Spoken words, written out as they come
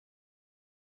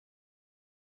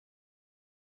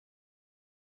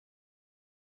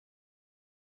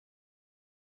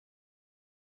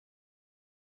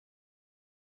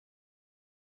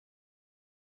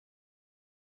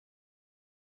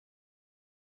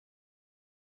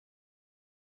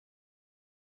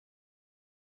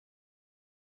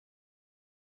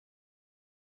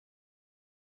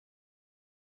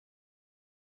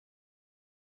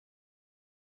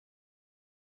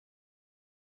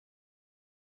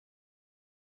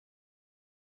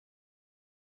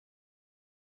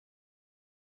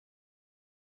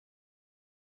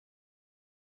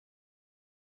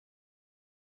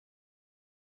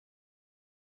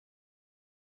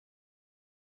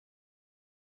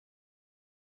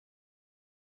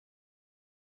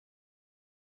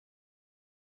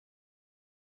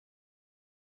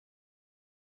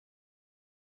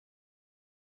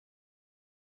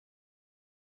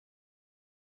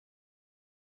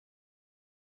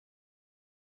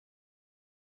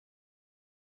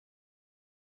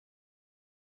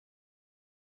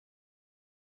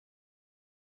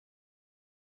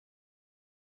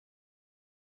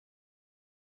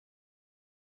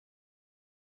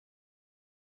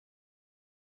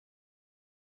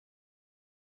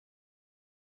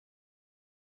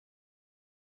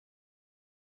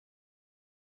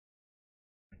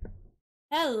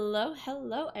Hello,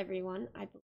 hello everyone. I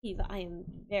believe I am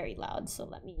very loud, so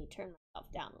let me turn myself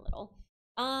down a little.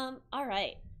 All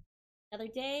right. Another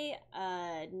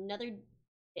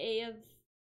day of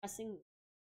pressing.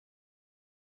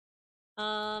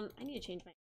 I need to change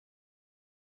my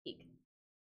speak.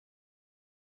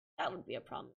 That would be a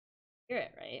problem. Hear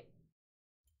it, right?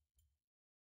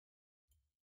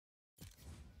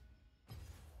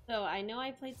 So I know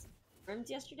I played some Worms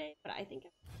yesterday, but I think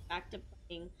I'm back to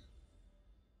playing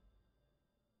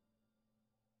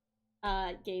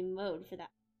game mode for that.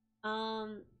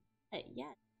 But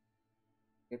yeah,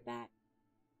 you're back.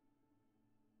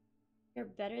 You're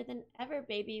better than ever,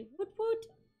 baby. Woot woot.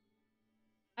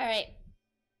 All right,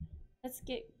 let's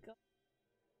get going.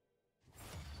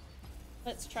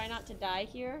 Let's try not to die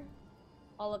here.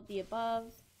 All of the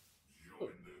above. Ooh.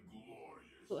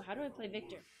 Ooh, how do I play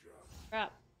Victor?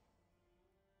 Crap.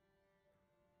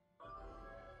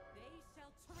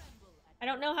 I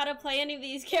don't know how to play any of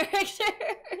these characters,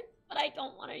 but I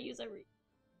don't want to use a re.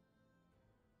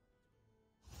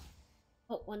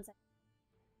 Oh, 1 second.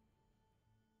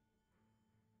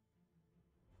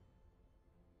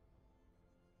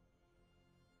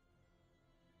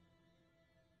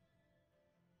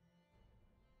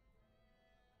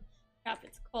 Crap,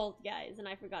 it's cold, guys, and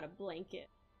I forgot a blanket.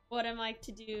 What am I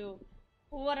to do?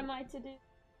 What am I to do?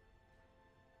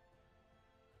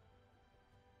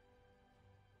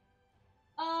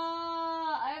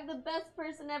 I have the best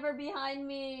person ever behind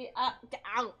me. Ow,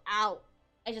 ow.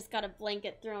 I just got a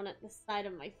blanket thrown at the side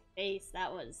of my face.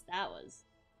 That was.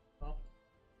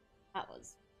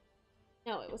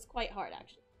 No, it was quite hard,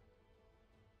 actually.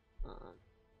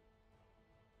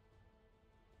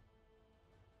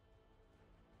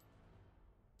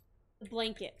 The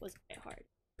blanket was quite hard.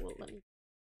 Well, let me.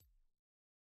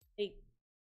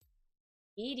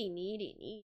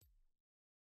 Needy.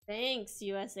 Thanks,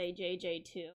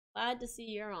 USAJJ2. Glad to see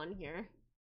you're on here.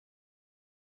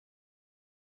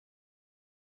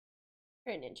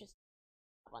 You're an interesting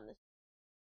on this.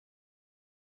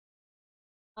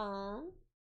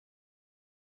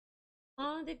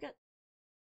 They've got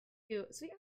two. So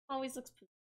yeah, always looks.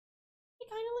 They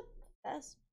kind of look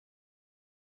best.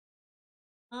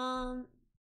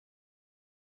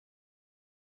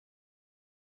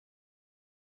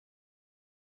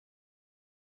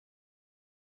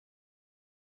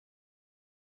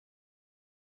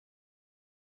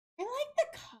 I like the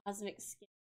cosmic skin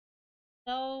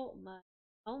so much.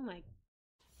 Oh my.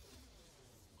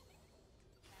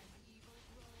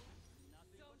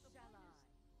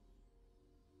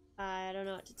 I don't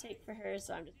know what to take for her,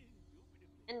 so I'm just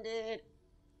ended.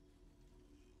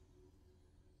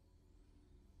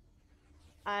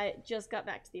 I just got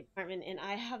back to the apartment and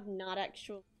I have not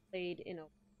actually played in a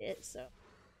bit, so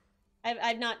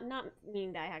I've not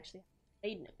meaning that I actually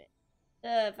played in a bit.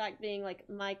 The fact being, like,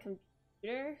 my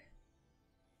computer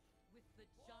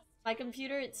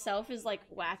itself is like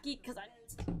wacky because I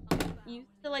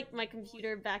used to like my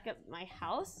computer back at my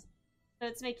house, so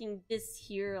it's making this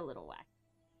here a little wacky.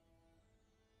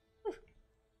 Whew.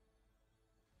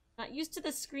 Not used to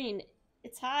the screen.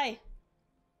 It's high.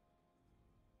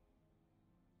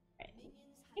 Right.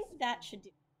 I think that should do.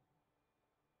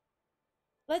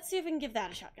 Let's see if we can give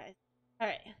that a shot, guys. All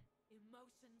right.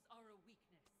 Emotions are a weakness.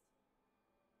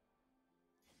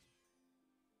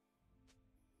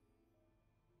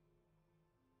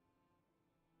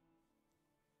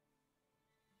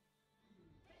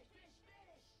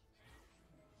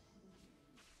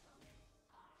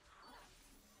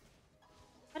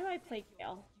 How do I play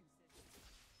Gale?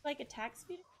 Like attack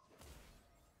speed?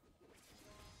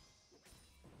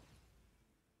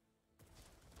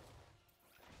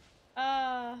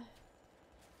 I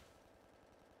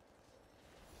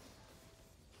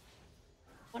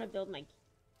want to build my.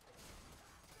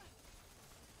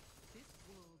 This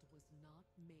world was not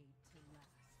made to last.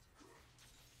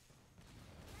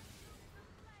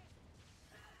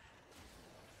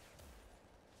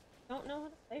 Don't know how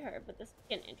to play her, but this is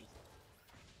getting interesting.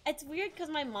 It's weird because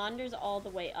my monder's all the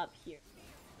way up here.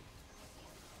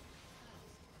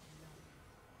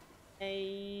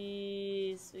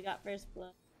 Nice. We got first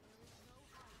blood.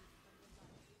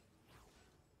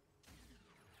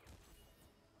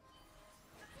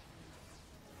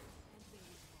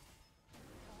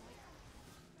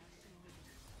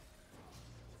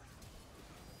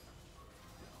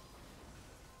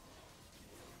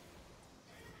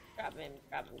 Grab him.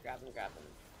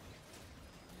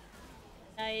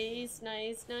 Nice.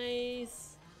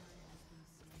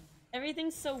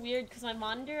 Everything's so weird because my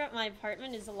monitor at my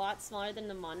apartment is a lot smaller than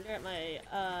the monitor at my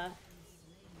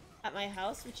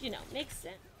house, which, you know, makes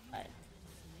sense. But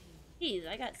geez,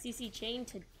 I got CC chained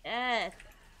to death.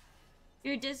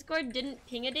 Your Discord didn't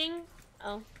ping-a-ding?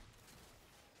 Oh.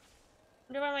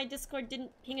 Wonder why my Discord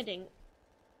didn't ping-a-ding.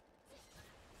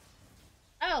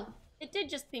 Oh, it did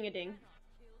just ping-a-ding.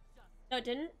 No, it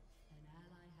didn't?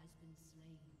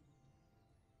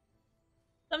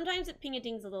 Sometimes it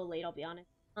ping-a-dings a little late, I'll be honest.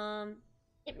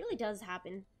 It really does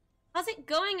happen. How's it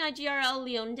going, IGRL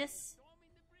Leondis?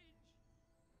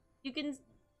 You can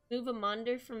move a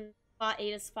Monder from spot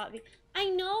A to spot B. I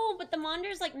know, but the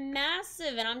Monder's like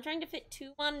massive, and I'm trying to fit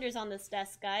 2 Monders on this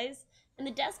desk, guys. And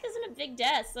the desk isn't a big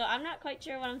desk, so I'm not quite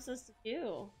sure what I'm supposed to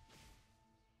do.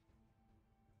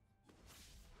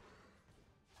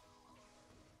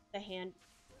 The hand.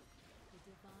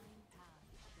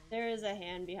 There is a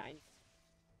hand behind you.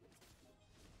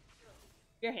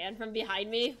 Your hand from behind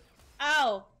me?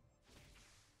 Ow!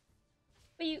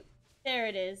 But you... There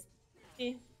it is.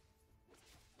 See?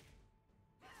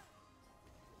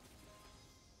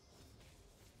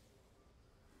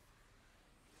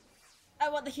 I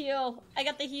want the heal. I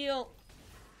got the heal.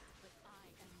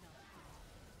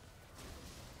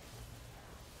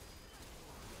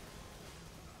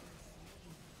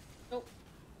 Oh.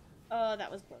 Oh,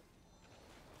 that was close.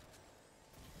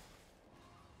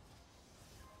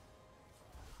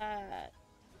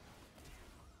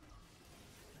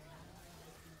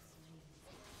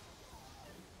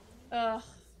 Ugh.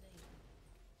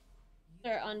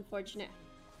 They're unfortunate.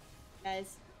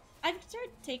 Guys. I've started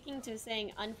taking to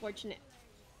saying unfortunate.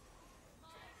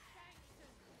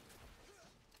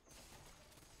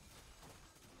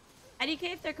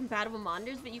 IDK if they're compatible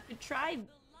Monders, but you could try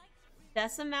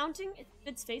Vesa mounting. It's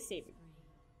good space saving.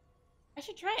 I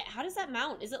should try it. How does that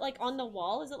mount? Is it like on the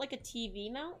wall? Is it like a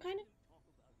TV mount kind of?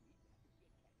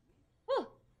 Whew.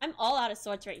 I'm all out of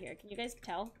sorts right here. Can you guys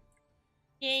tell?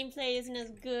 Gameplay isn't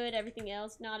as good. Everything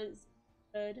else not as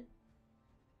good.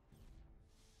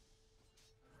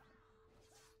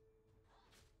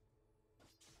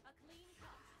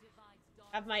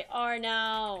 Have my R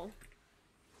now.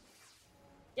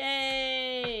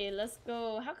 Yay! Let's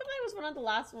go. How come I was one of the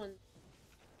last ones?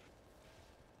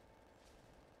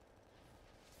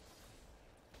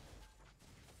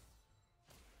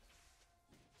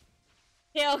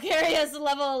 Kale carry us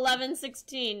level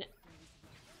 11-16.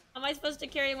 How am I supposed to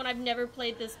carry when I've never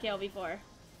played this Kale before?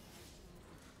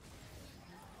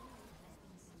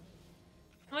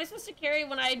 How am I supposed to carry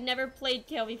when I've never played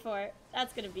Kale before?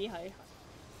 That's gonna be hard.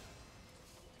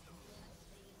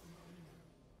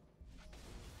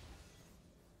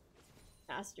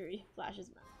 Mastery flashes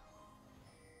map.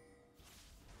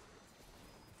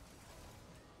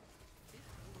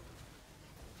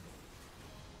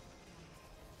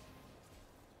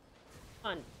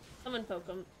 Come on, someone poke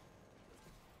him.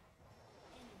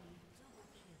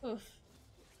 Oof.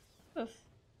 Oof.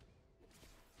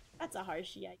 That's a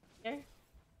harshie I there.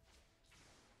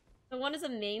 The one is a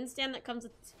main stand that comes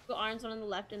with 2 arms, one on the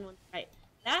left and one on the right.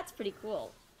 That's pretty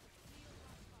cool.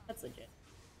 That's legit.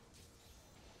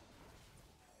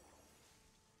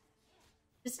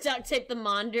 Just duct tape the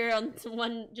Monder onto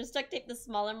one. Just duct tape the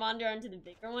smaller Monder onto the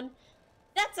bigger one.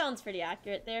 That sounds pretty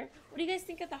accurate there. What do you guys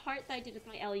think of the heart that I did with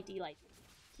my LED light?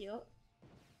 Cute.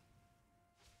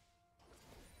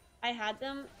 I had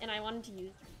them and I wanted to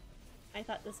use them. I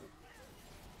thought this was.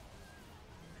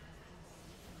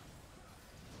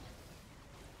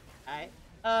 Alright.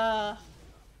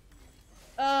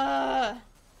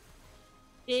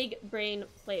 Big brain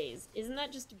plays. Isn't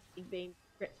that just a big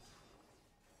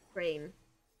brain?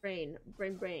 Brain.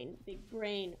 Big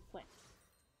brain play.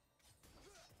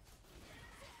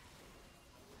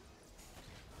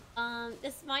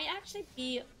 This might actually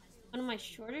be one of my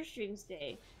shorter streams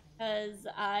today, because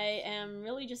I am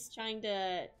really just trying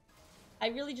to... I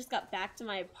really just got back to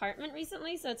my apartment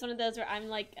recently, so it's one of those where I'm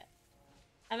like...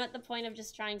 I'm at the point of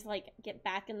just trying to like get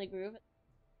back in the groove at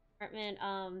the apartment.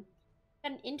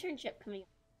 Got an internship coming up.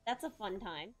 That's a fun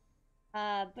time.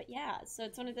 But yeah, so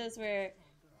it's one of those where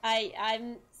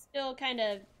I'm still kind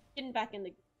of getting back in the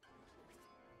groove.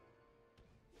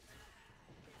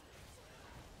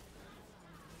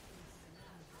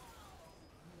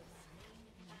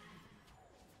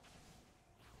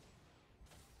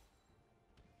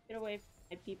 Get away from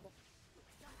my people.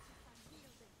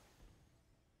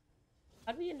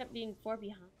 How'd we end up being 4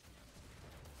 behind?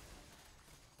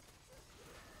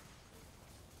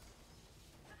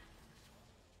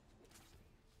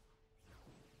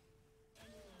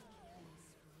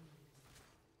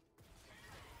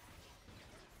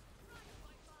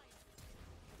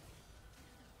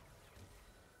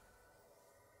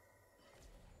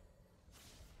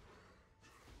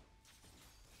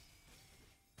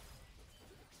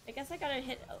 I guess I gotta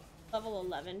hit level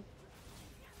 11.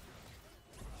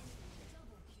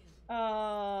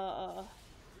 Oh.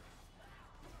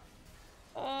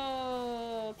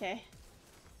 Oh, okay.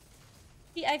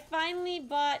 See, I finally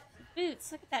bought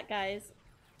boots. Look at that, guys.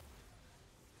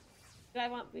 Do I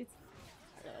want boots?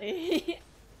 Not really.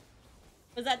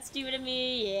 Was that stupid of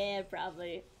me? Yeah,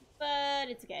 probably. But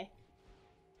it's okay.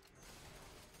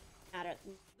 Matter.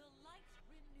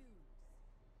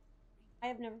 I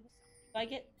have never. Do I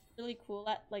get really cool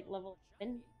at like level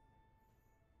 10?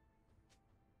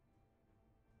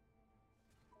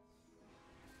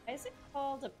 Why is it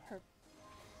called a purple?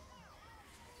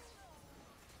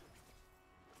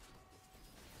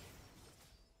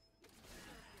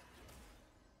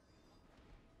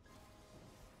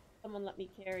 Someone let me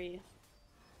carry.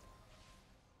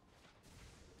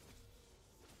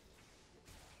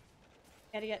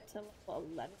 Gotta get to level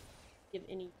 11. Give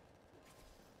any.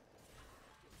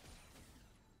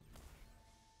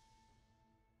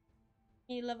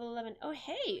 Level 11. Oh,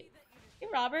 hey! Hey,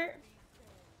 Robert!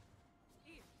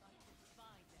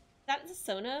 That's a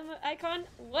Sona icon?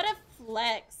 What a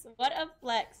flex! What a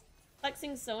flex!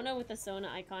 Flexing Sona with a Sona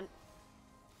icon.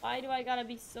 Why do I gotta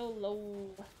be so low?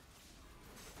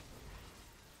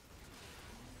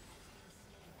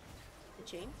 The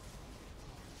chain?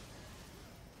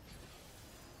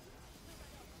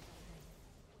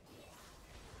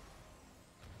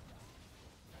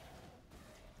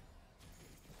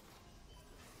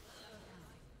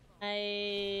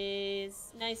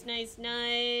 Nice. Nice, nice,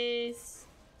 nice.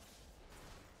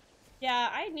 Yeah,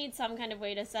 I need some kind of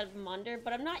way to set them under,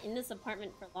 but I'm not in this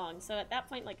apartment for long, so at that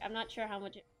point, like, I'm not sure how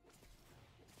much it...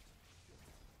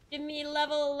 Give me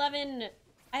level 11!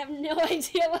 I have no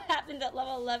idea what happened at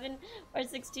level 11 or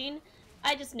 16.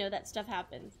 I just know that stuff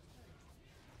happens.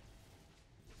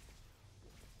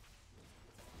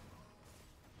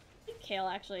 I think Kayle,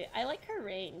 actually. I like her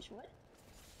range. What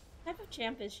type of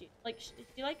champ is she? Like, is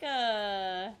she like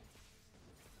a...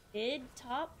 mid,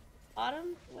 top,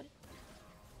 bottom? What?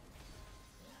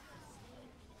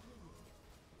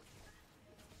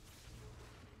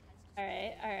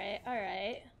 Alright, alright,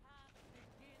 alright.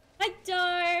 Hi,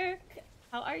 Dark!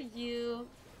 How are you?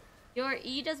 Your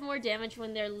E does more damage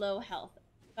when they're low health.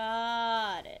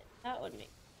 Got it. That would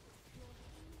make...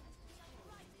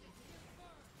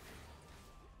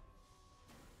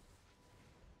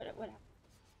 What happened?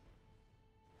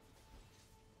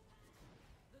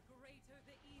 The greater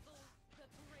the evil, the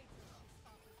greater its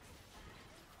opposite.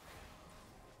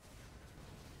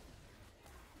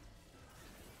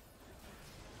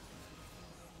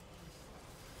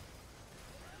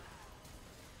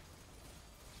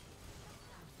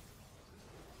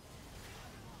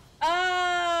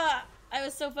 I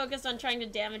was so focused on trying to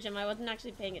damage him, I wasn't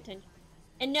actually paying attention.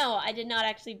 And no, I did not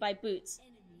actually buy boots.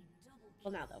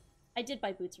 Well, now though. I did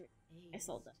buy boots. I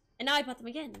sold them. And now I bought them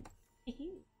again.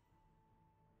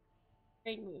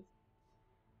 Great move.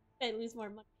 I lose more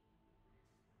money.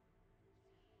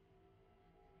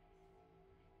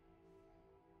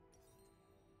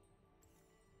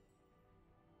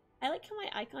 I like how my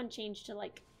icon changed to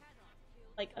like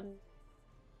a...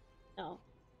 No.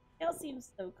 Kayle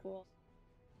seems so cool.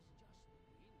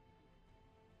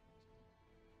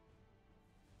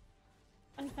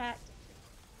 Fun fact.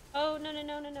 Oh, no, no,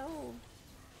 no, no, no.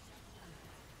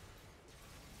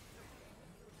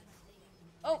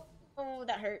 Oh, oh,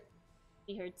 that hurt.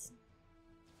 He hurts.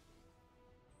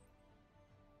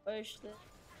 Push this.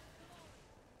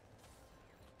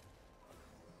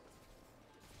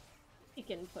 He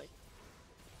can push.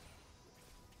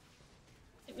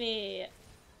 Look at me.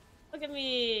 Look at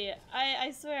me.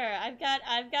 I swear, I've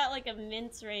got like a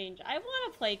mince range. I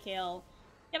want to play Kayle.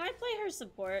 Can I play her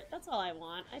support? That's all I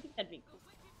want. I think that'd be cool.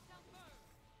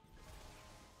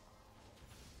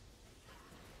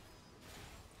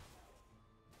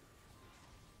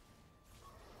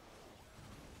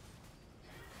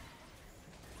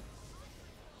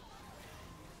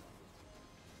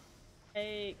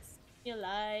 Thanks. Me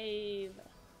alive.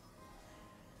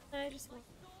 I just want...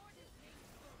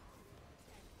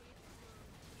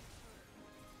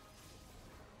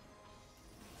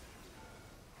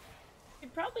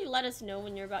 You'd probably let us know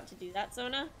when you're about to do that,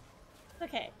 Sona. It's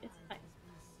okay. It's fine.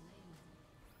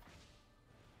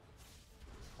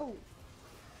 Oh.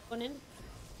 Going in.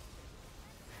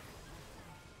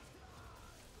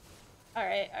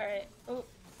 Alright, alright. Oh,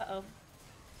 uh-oh.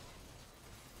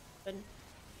 Good.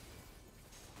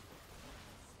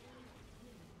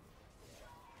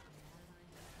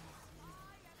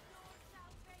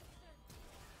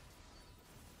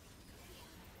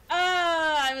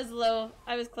 Ah, I was low.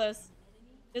 I was close.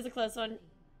 It was a close one.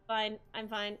 Fine. I'm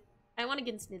fine. I want to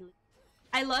get Sniddly.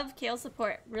 I love Kayle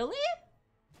support. Really?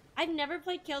 I've never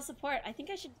played Kayle support. I think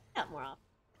I should do that more often.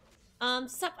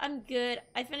 Sup, I'm good.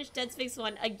 I finished Dead Space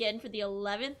 1 again for the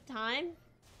 11th time.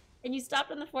 And you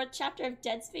stopped on the 4th chapter of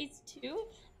Dead Space 2?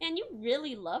 Man, you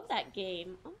really love that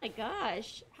game. Oh my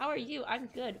gosh. How are you? I'm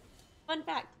good. Fun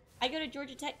fact, I go to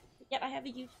Georgia Tech, yet I have a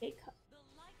UGA cup.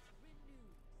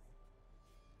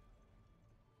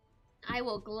 I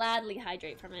will gladly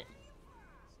hydrate from it.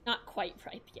 Not quite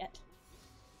ripe yet.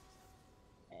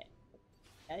 Okay,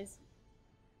 guys.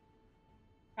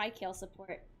 Tri-Kale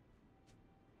support.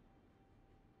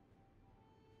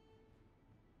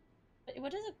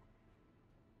 What is it?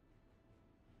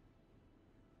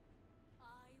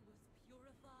 I was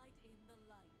purified in the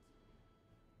light.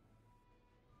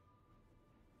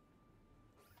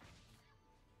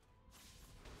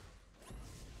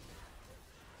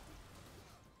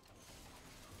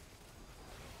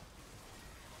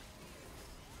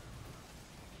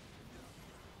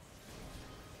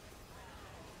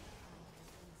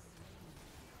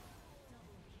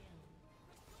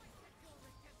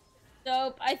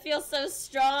 Dope. I feel so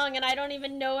strong and I don't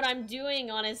even know what I'm doing,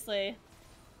 honestly.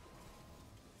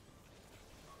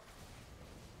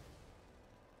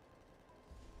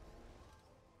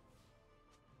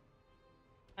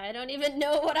 I don't even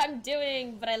know what I'm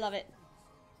doing, but I love it.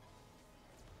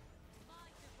 My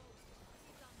devotion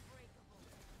is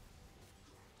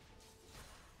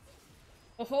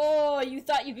unbreakable. Oh, you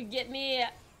thought you could get me.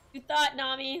 You thought,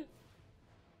 Nami.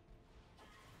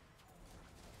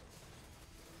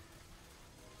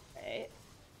 Okay.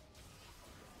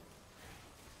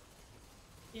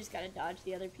 You just gotta dodge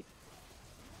the other people.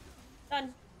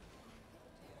 Done.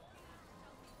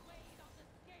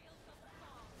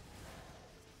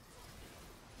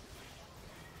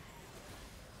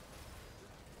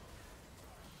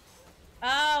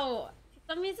 Oh,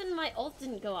 for some reason my ult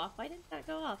didn't go off. Why didn't that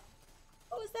go off?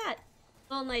 What was that?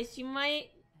 Oh, nice. You might,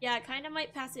 yeah, kind of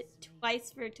might pass it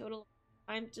twice for a total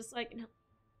time, just like.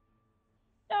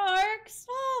 Dark,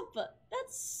 stop!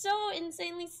 That's so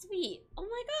insanely sweet. Oh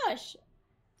my gosh.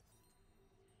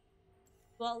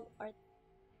 Well, are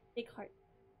big hearts,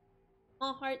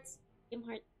 small hearts, medium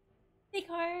hearts, big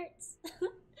hearts.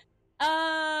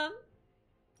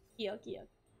 Kyo.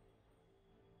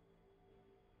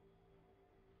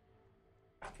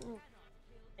 Oh,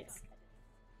 thanks.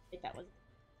 I think that was.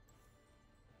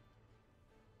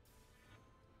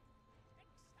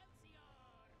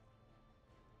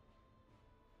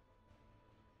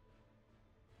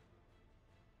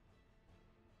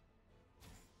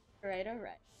 Alright.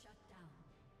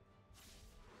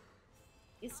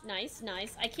 It's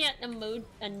nice. I can't emote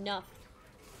enough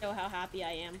to show how happy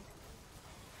I am.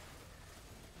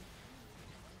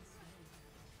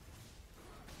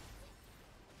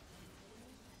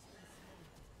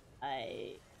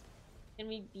 Can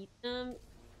we beat them?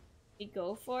 We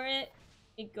go for it.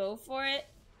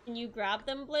 Can you grab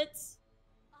them, Blitz?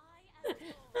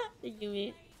 The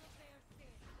Yumi.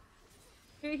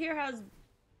 Who here has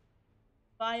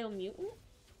Biomutant?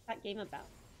 What's that game about?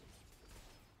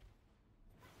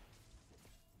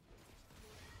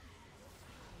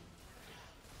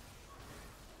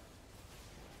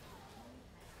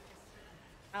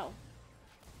 Ow.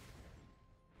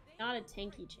 Not a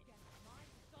tanky chick.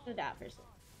 Do that for a second.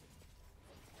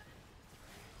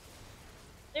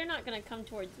 They're not gonna come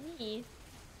towards me.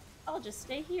 I'll just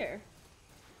stay here.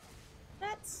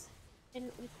 That's...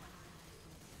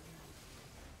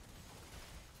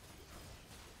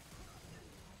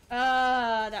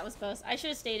 that was close. I should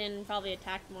have stayed in and probably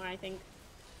attacked more, I think.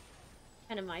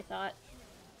 Kind of my thought.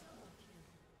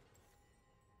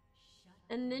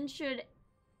 And then should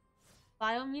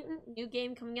Biomutant, new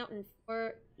game coming out in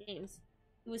 4 games.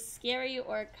 It was scary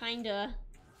or kinda...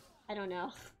 I don't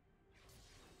know.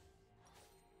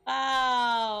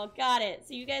 Wow, got it.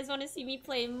 So you guys want to see me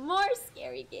play more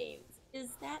scary games.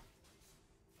 Is that...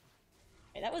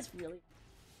 Okay, that was really...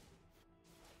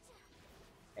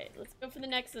 Alright, let's go for the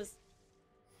Nexus.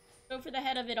 Go for the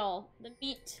head of it all. The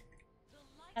meat.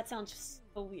 That sounds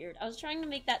so weird. I was trying to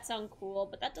make that sound cool,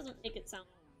 but that doesn't make it sound...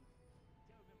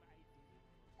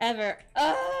 Ever.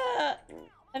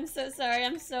 I'm so sorry.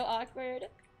 I'm so awkward.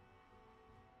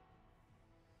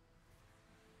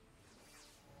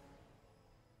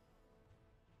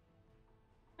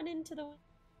 Run into the...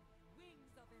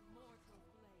 Wings of immortal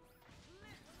flame.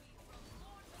 Lift me from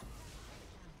mortal.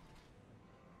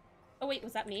 Oh wait,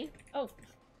 was that me? Oh,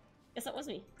 guess that was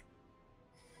me.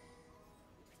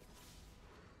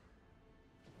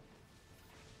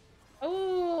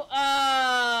 Oh,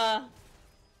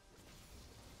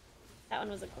 that one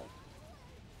was a close.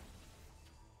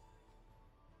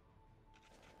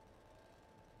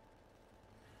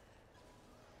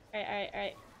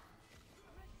 Alright.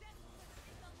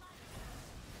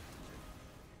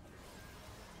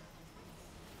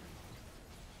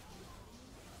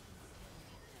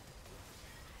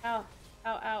 Ow.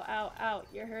 Ow, ow, ow, ow.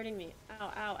 You're hurting me.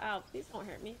 Ow, ow, ow. Please don't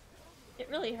hurt me. It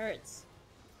really hurts.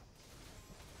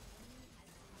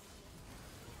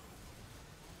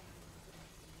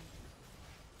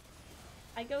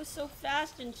 I go so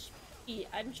fast and speedy.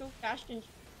 I'm so fast and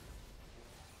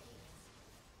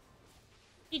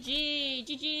GG!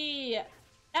 GG!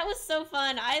 That was so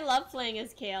fun. I love playing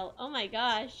as Kale. Oh my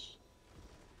gosh.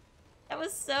 That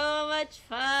was so much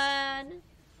fun.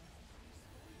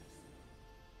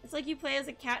 It's like you play as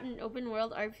a cat in an open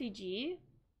world RPG.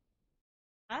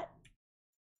 What?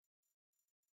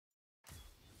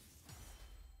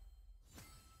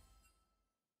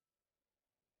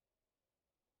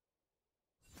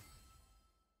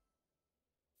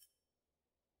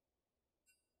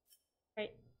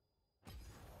 Right.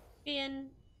 Ian,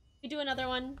 we do another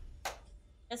one.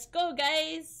 Let's go,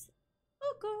 guys.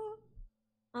 Go.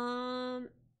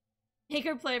 Make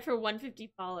her play for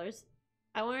 150 followers.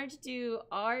 I wanted to do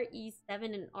RE7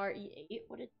 and RE8.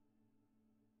 What did...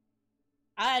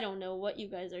 I don't know what you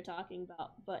guys are talking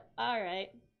about, but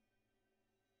alright.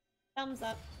 Thumbs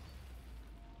up.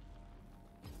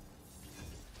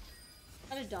 Is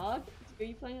that a dog? Are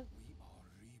you playing?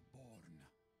 We are reborn.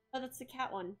 Oh, that's the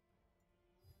cat one.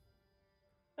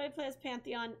 If I play as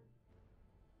Pantheon,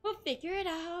 we'll figure it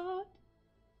out.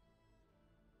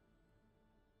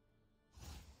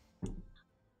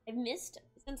 I've missed,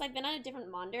 since I've been on a different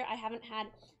monitor, I haven't had,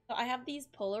 so I have these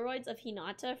Polaroids of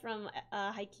Hinata from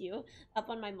Haikyuu up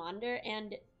on my monitor,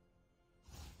 and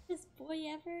this boy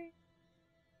ever,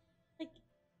 like,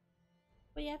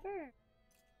 boy ever.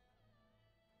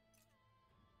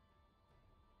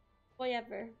 Boy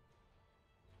ever.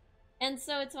 And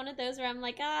so it's one of those where I'm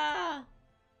like, ah,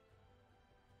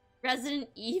 Resident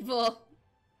Evil.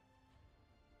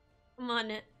 Come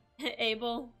on,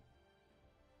 Abel.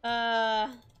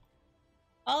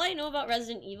 All I know about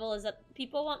Resident Evil is that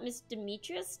people want Miss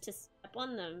Demetrius to step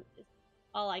on them. Is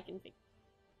all I can figure.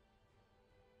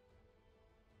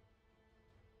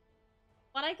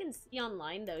 What I can see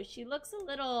online, though, she looks a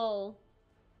little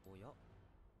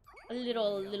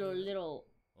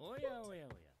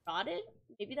rotted.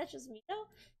 Maybe that's just me, though.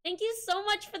 Thank you so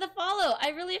much for the follow. I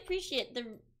really appreciate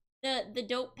the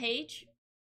dope page.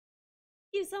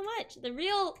 Thank you so much. The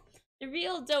real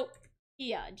dope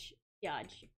Yaj.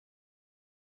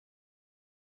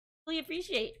 Really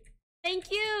appreciate.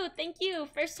 Thank you.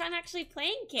 First time actually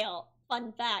playing Kale.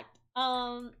 Fun fact.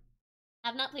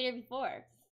 I've not played her before.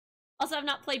 Also, I've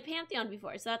not played Pantheon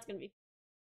before, so that's gonna be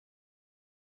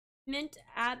Mint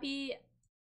Abby.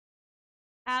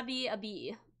 Got it.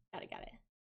 I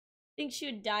think she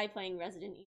would die playing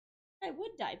Resident Evil. I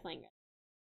would die playing Resident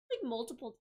Evil. Like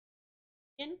multiple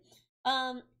times.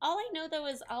 All I know though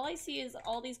is all I see is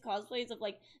all these cosplays of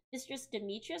like Mistress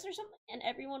Demetrius or something, and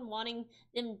everyone wanting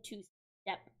them to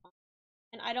step on.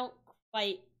 And I don't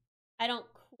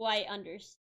quite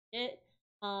understand it.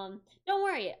 Don't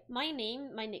worry, my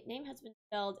nickname has been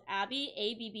spelled Abby,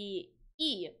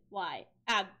 A-B-B-E-Y.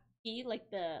 Abby, like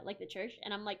the church,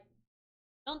 and I'm like,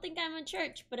 don't think I'm in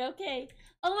church, but okay.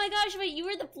 Oh my gosh, wait, you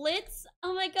were the Blitz?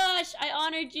 Oh my gosh, I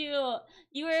honored you.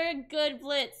 You were a good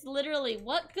Blitz, literally.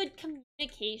 What good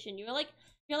communication. You're like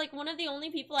one of the only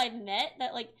people I've met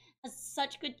that like has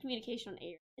such good communication on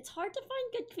ARAM. It's hard to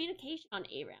find good communication on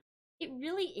ARAM. It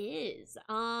really is.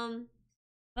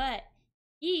 But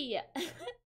yeah.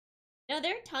 No,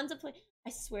 there are tons of I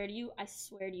swear to you,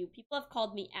 people have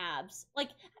called me abs. Like,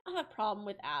 I don't have a problem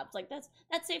with abs. Like, that's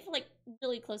safe for like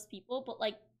really close people, but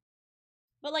like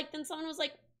then someone was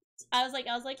like, I was like,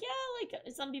 yeah,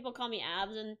 like some people call me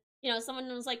abs, and you know, someone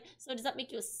was like, so does that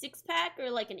make you a 6-pack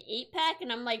or like an 8-pack?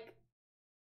 And I'm like,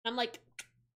 that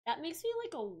makes me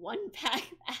like a 1-pack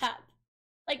ab.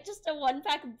 Like just a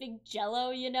 1-pack of big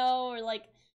Jello, you know, or like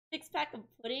 6-pack of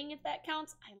pudding, if that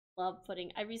counts. I love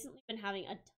pudding. I recently been having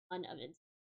a ton of it.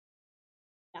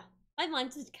 Yeah, my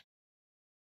mind's just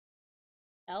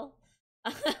hell.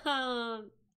 How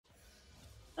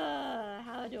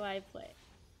do I play?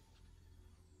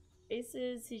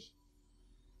 Faces his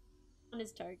on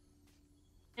his target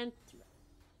and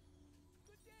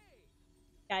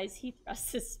guys, he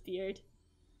thrusts his spear.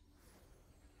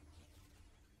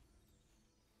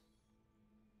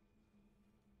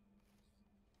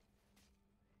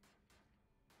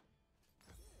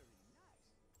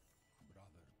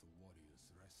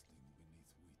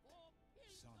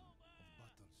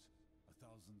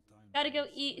 Gotta go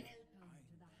eat.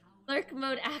 Lurk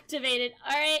mode activated.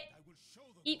 Alright.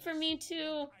 Eat for me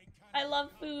too. I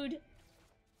love food.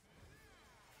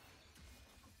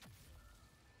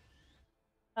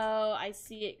 Oh, I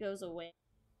see it goes away.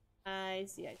 I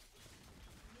see.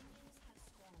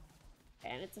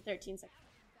 And it's a 13 second.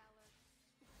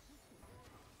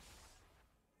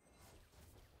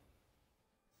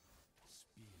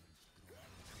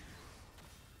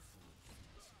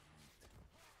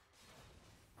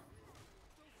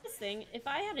 thing. If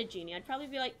I had a genie, I'd probably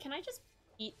be like, can I just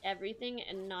eat everything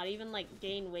and not even like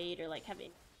gain weight or like have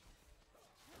any...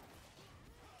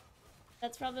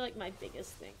 That's probably like my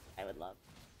biggest thing I would love.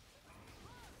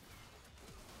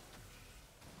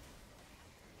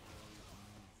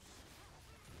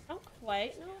 I don't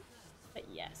quite know, but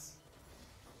yes.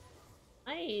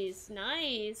 Nice,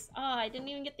 nice. Oh, I didn't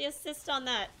even get the assist on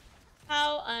that.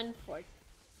 How unfortunate.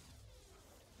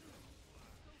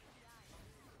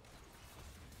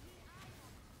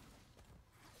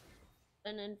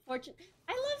 An unfortunate...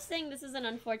 I love saying this is an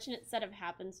unfortunate set of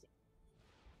happenstance.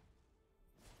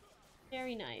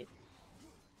 Very nice.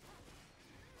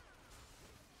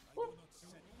 Whoop.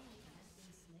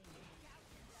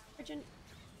 Virgin.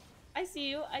 I see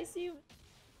you, I see you.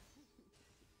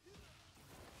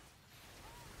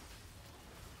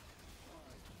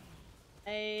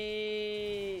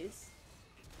 Nice.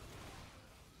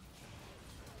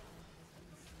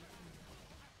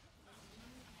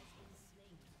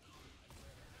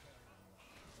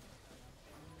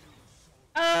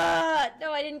 Ah,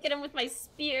 no, I didn't get him with my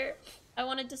spear. I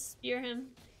wanted to spear him.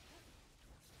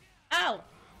 Ow!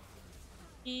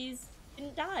 He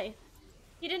didn't die.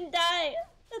 He didn't die.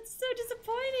 That's so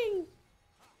disappointing.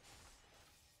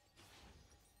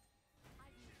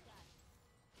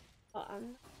 Oh, I'm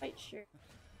not quite sure.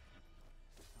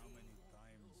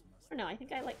 Or no, I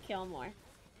think I like Kill more. I'm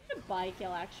gonna buy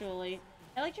Kill actually.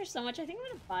 I liked her so much, I think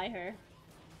I'm gonna buy her.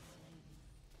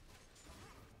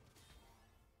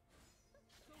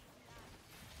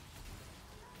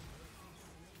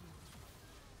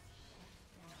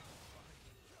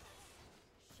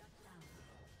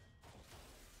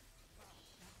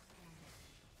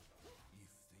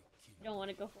 I don't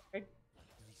want to go forward.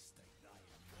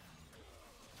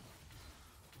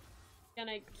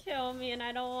 Gonna kill me and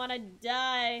I don't want to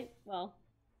die. Well,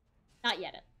 not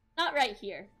yet. Not right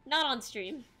here. Not on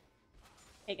stream.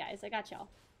 Hey guys, I got y'all.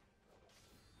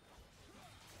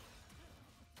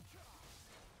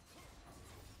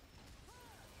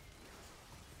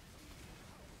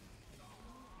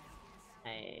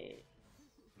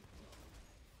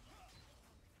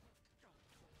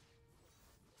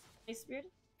 My spirit?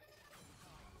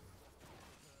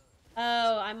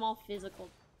 Oh, I'm all physical.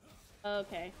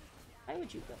 Okay. Why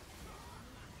would you go?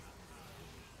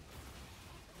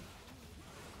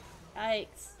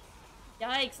 Yikes.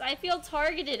 Yikes, I feel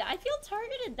targeted. I feel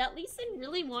targeted. That Lee Sin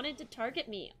really wanted to target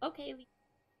me. Okay,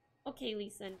 Lee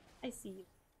Sin. I see you.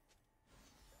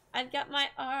 I've got my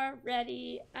R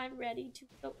ready. I'm ready to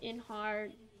go in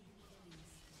hard.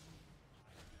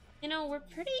 You know, we're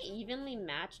pretty evenly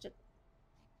matched at,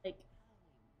 like,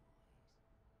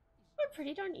 we're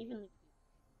pretty darn evenly.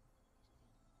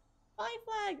 Fly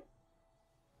flag!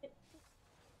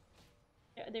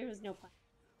 There was no point.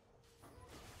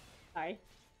 Sorry.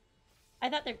 I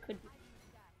thought there could be.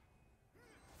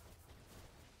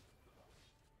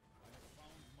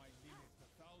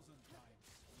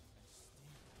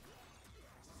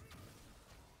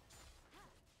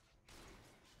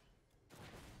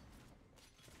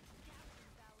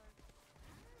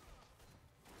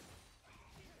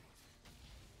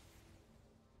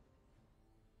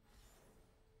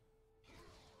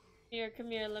 Here,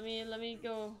 come here. Let me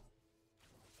go.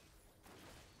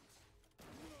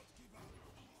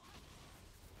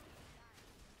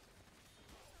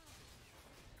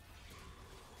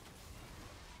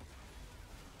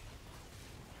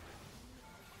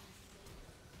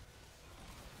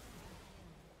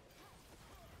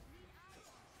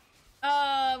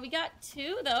 We got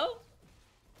 2 though.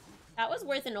 That was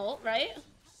worth an ult, right?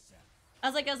 I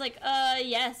was like,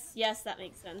 yes, that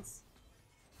makes sense.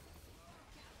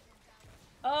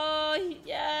 Oh,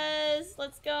 yes!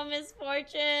 Let's go, Miss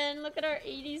Fortune! Look at our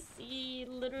ADC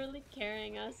literally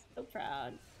carrying us. So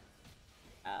proud.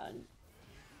 Proud.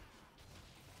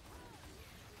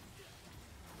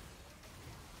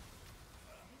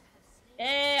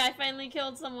 Hey, I finally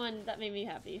killed someone. That made me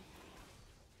happy.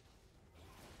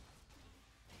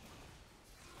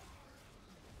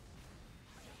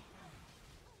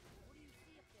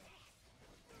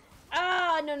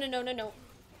 Ah, no.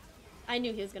 I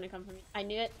knew he was gonna come for me. I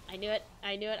knew it.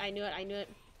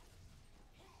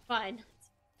 Fine.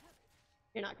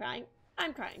 You're not crying.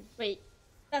 I'm crying. Wait,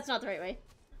 that's not the right way.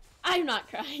 I'm not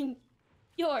crying.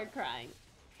 You're crying.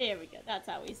 There we go. That's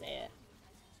how we say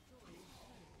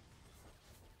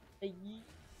it.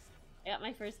 I got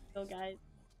my first kill, guys.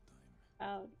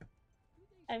 Proud.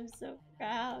 I'm so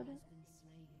proud.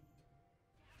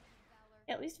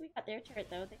 At least we got their turret,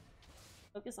 though. They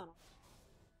focus on it.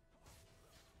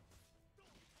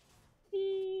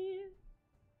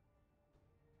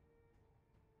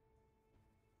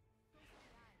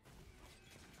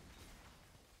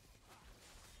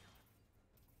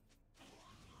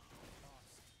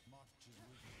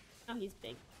 he's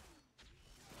big.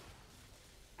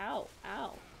 Ow,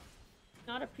 ow.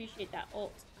 Not appreciate that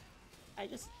ult. I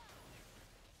just...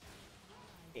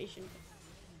 Patient.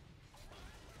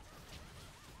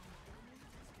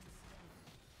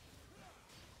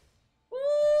 Woo!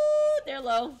 They're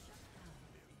low.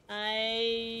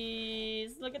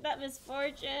 Nice. Look at that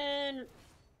misfortune.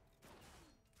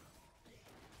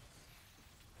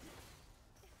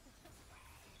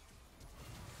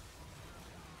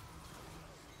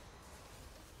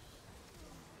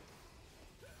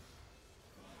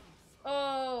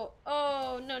 Oh,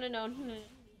 oh, no, no, no.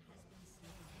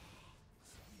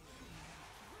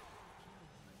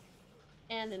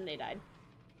 And then they died.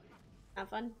 Have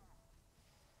fun.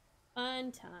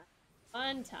 Fun time.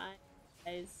 Fun time,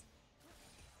 guys.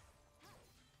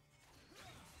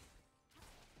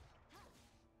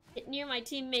 Get near my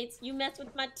teammates. You mess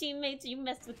with my teammates, you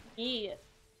mess with me.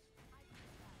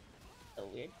 So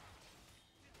weird.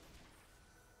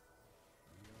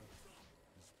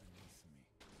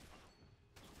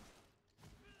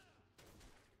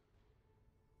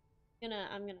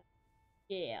 I'm gonna.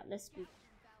 Yeah, let's do.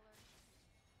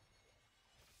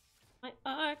 My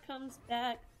R comes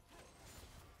back.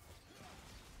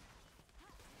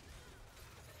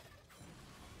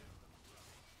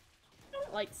 I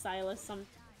don't like Silas some.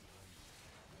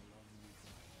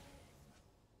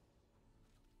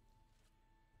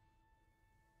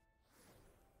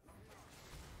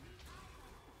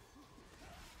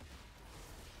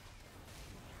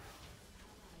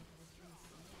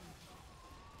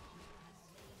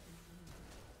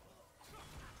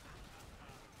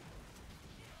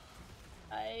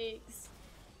 Yikes.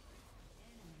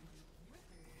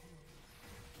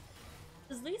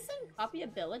 Does Lee Sin copy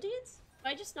abilities? Do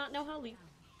I just not know how Lee...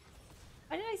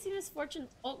 Why did I see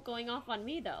Misfortune's ult going off on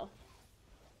me, though?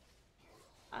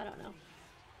 I don't know.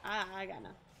 I got no.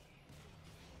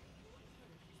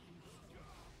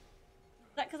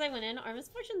 Is that because I went in? Are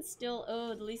Misfortune's still...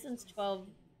 Oh, the Lee Sin's 12...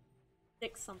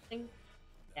 6 something?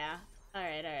 Yeah.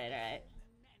 Alright, alright, alright.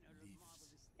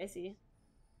 I see.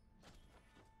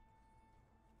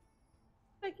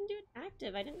 I can do it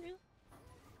active. I didn't realize.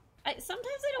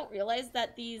 Sometimes I don't realize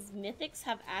that these mythics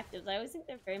have actives. I always think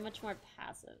they're very much more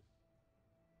passive.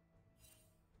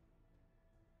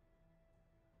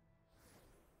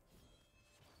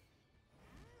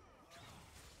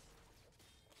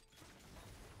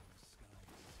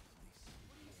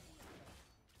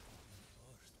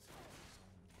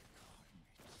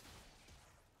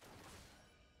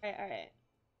 Alright, alright.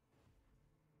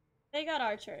 They got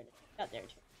our turn. Got their turn.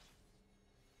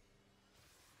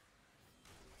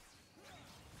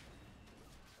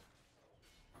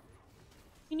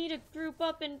 We need to group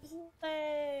up and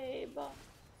play.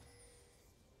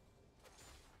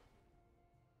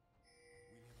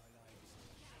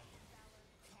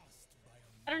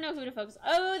 I don't know who to focus.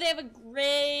 Oh, they have a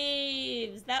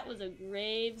Graves. That was a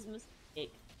Graves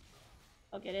mistake.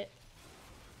 I'll get it.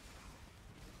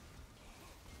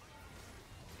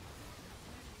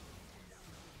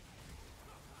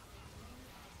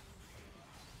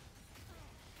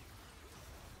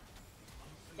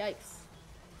 Yikes.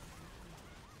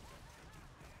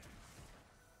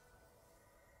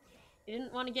 I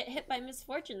didn't want to get hit by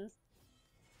misfortunes.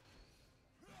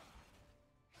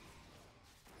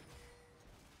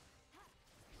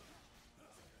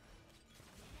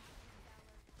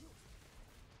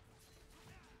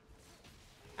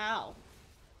 Ow.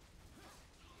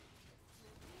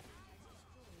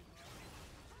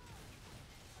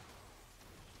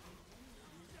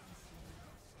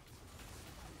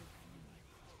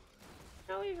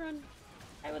 How we run?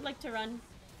 I would like to run.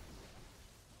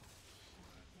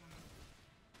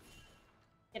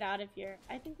 Get out of here.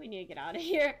 I think we need to get out of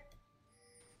here.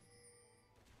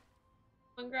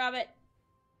 Come on, grab it.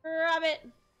 Grab it.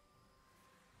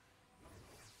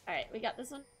 Alright, we got this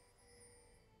one.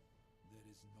 There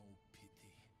is no pity,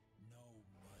 no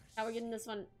mercy. Now we're getting this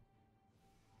one.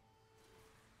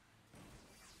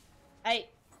 Hey.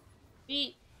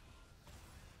 Beat.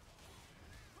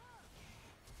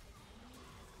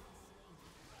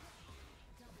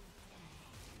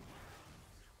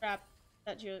 Crap.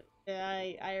 That you.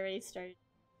 I already started.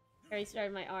 I already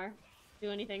started my R. Do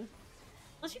anything.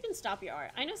 Unless you can stop your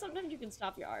R. I know sometimes you can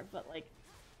stop your R, but like,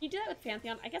 you do that with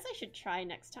Pantheon. I guess I should try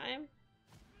next time.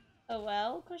 Oh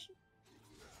well? Question.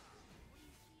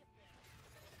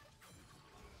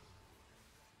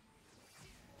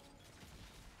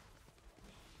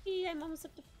 I'm almost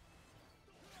up to.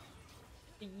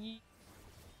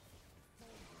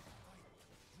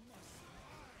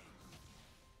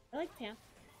 I like Pam.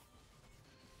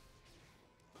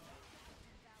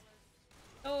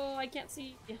 Oh, I can't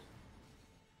see.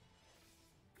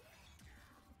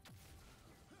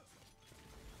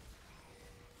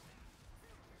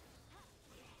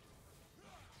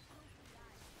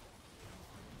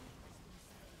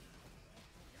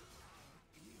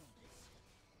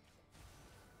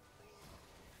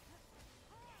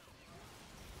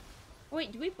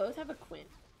 Wait, do we both have a Quinn?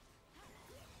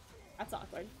 That's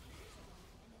awkward.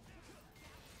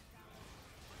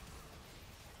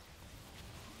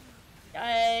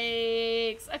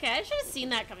 Yikes. Okay, I should have seen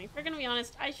that coming. If we're gonna be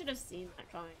honest, I should have seen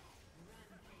that coming.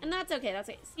 And that's okay, that's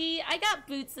okay. See, I got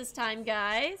boots this time,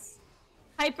 guys.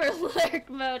 Hyper lurk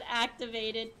mode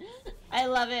activated. I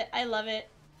love it, I love it.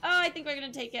 Oh, I think we're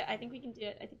gonna take it. I think we can do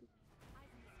it. I think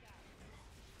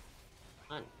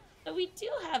on. So we do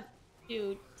have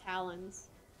 2 talons.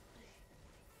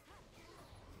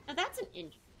 Now that's an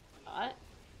interesting thought.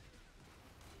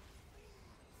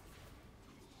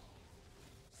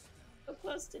 So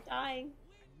close to dying.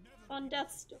 On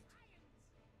death's door.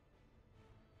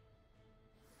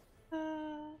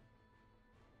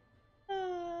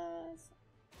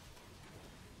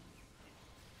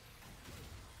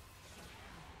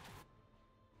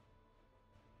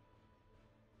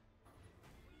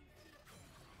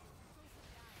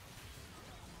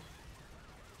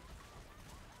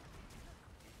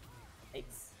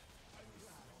 Thanks.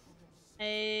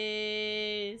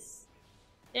 Nice.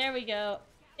 There we go.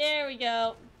 There we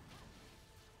go.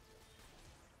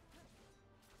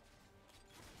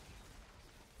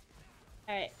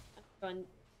 Alright, I'm going.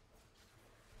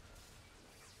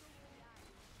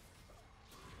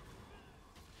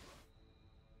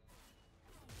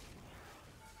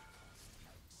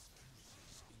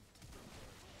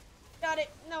 Got it.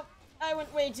 Nope. I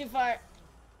went way too far.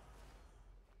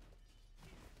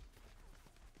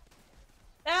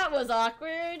 That was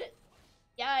awkward.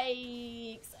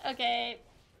 Yikes. Okay.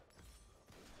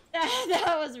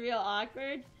 That was real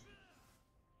awkward.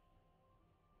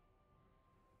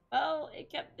 Well, it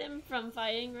kept them from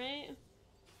fighting, right?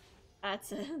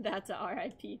 That's a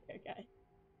RIP there, guys.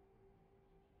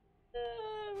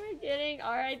 We're getting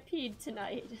RIP'd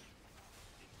tonight.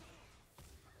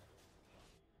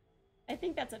 I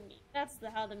think that's a meme. That's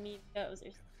how the meme goes,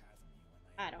 or something.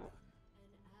 I don't. An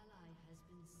ally has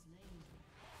been slain.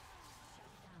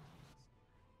 Shut down.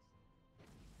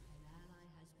 An ally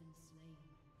has been slain.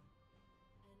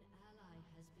 An ally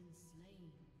has been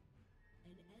slain.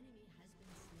 An enemy has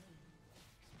been slain.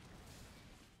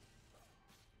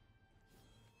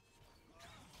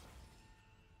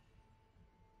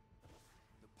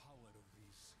 The power of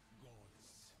these gods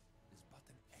is but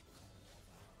an echo of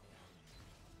our own.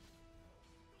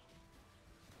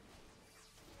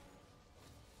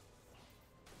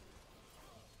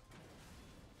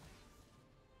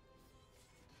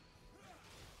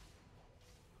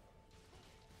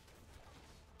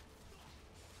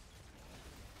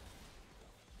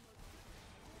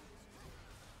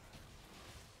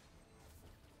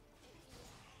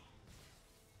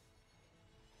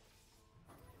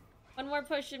 One more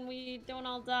push and we don't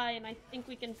all die, and I think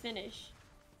we can finish.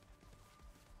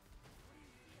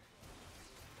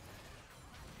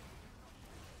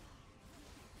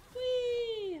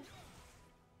 Whee!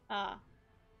 Ah.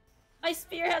 My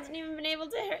spear hasn't even been able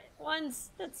to hit once.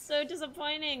 That's so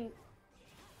disappointing.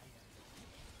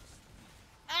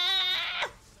 Ah!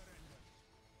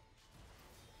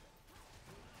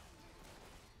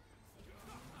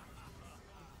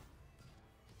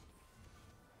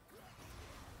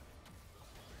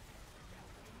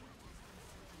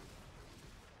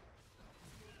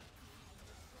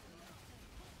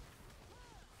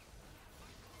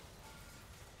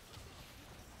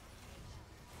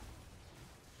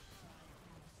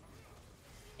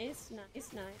 Nice,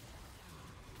 nice, nice.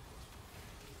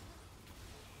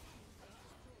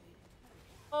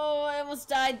 Oh, I almost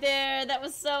died there. That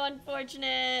was so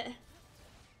unfortunate.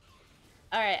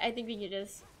 Alright, I think we can do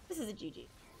this. This is a GG.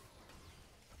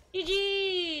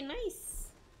 GG! Nice!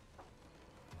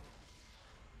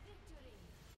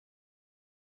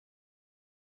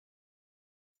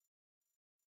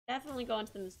 Definitely go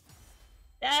into the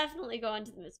Definitely go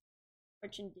into the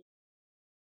misfortune.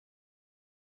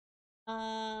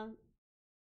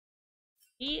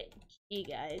 GG,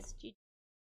 guys. GG.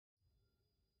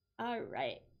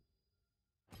 Alright.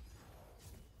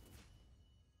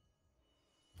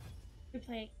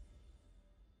 Replay.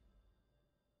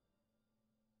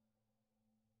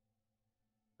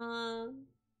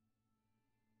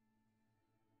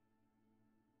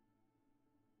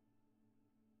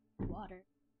 Water.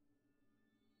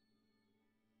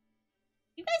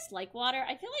 You guys like water?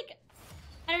 I feel like,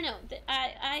 I don't know.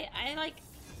 I like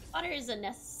water is a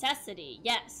necessity.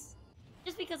 Yes.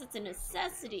 Just because it's a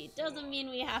necessity doesn't mean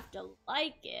we have to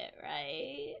like it,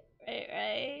 right?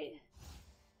 Right?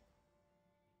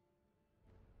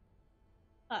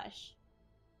 Hush.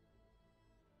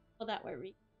 Well, that were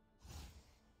re.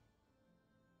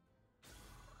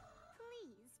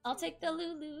 I'll take the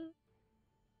Lulu.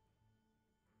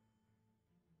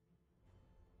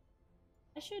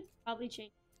 should probably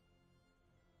change.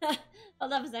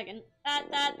 Hold up a second.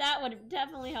 That would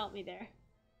definitely help me there.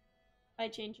 If I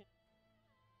change it.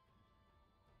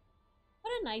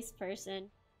 What a nice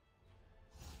person.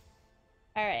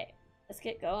 Alright, let's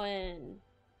get going.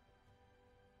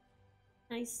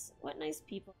 Nice, what nice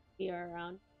people we are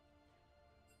around.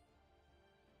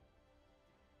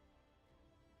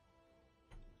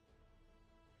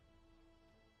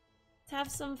 Let's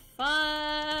have some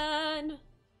fun!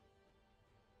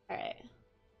 Alright.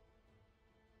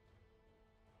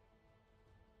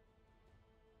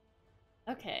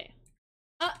 Okay.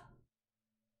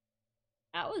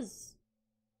 That was...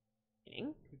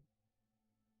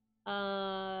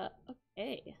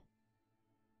 okay.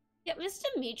 Yeah, Miss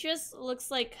Demetrius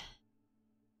looks like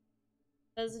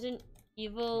Resident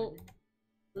Evil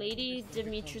Lady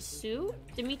Dimitrescu?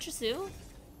 Dimitrescu?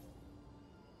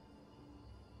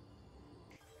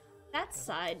 That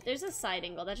side, there's a side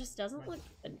angle that just doesn't look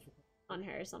good on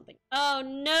her or something. Oh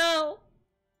no!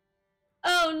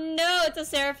 Oh no, it's a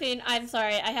Seraphine. I'm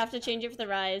sorry, I have to change it for the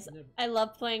Rise. I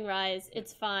love playing Rise.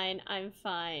 It's fine, I'm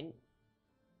fine.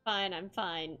 Fine, I'm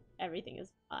fine. Everything is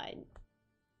fine.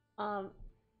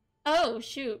 Oh,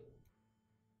 shoot.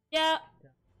 Yeah,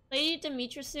 Lady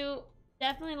Dimitrescu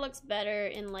definitely looks better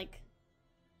in, like,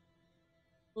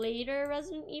 later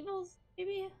Resident Evils,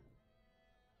 maybe?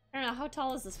 I don't know, how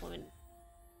tall is this woman?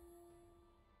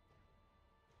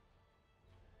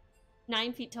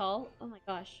 9 feet tall? Oh my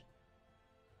gosh.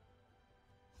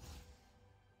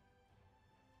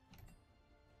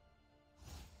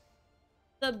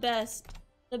 The best.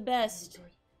 The best.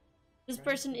 This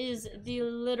person is the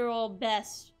literal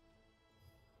best.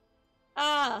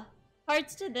 Ah!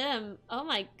 Hearts to them. Oh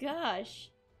my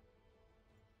gosh.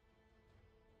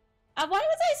 Why was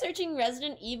I searching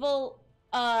Resident Evil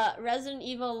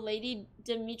Lady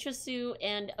Dimitrescu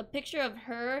and a picture of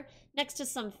her next to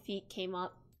some feet came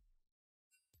up?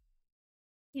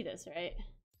 See this, right?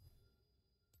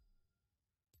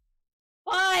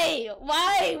 Why?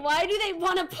 Why? Why do they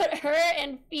want to put her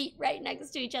and feet right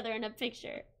next to each other in a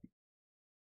picture?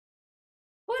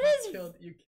 What is...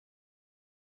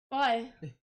 Why?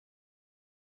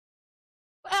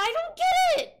 I don't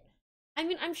get it! I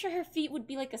mean, I'm sure her feet would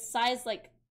be like a size like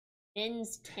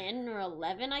men's 10 or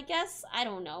 11, I guess. I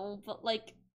don't know, but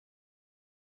like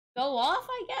go off,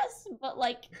 I guess. But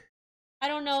like, I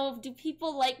don't know. Do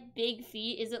people like big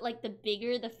feet? Is it like the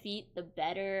bigger the feet, the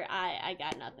better? I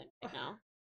got nothing right now.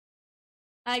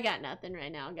 I got nothing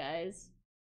right now, guys.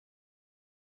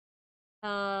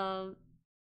 Look,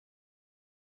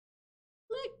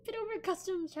 fit over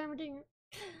custom charming.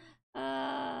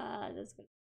 This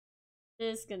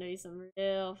is gonna be some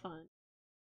real fun.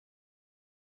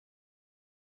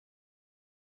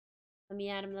 Let me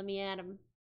at him, let me at him.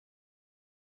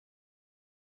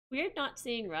 Weird not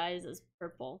seeing Rise as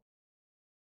purple.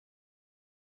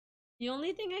 The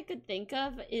only thing I could think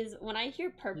of is when I hear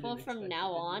purple from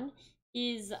now on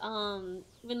is when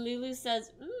Lulu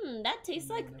says, that tastes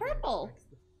like purple.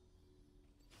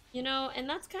 You know, and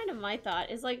that's kind of my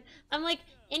thought, is like, I'm like,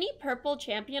 any purple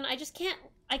champion, I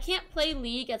can't play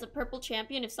League as a purple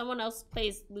champion if someone else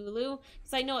plays Lulu,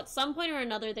 because I know at some point or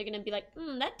another they're gonna be like,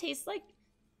 that tastes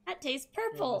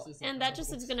purple, and that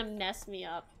just is gonna mess me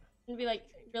up. And be like,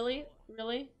 really?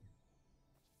 Really?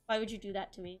 Why would you do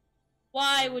that to me?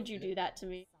 Why would you do that to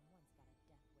me?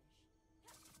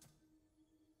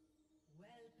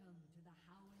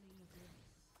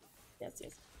 Yes,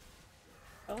 yes.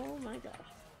 Oh my gosh.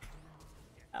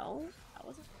 Oh, that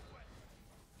was...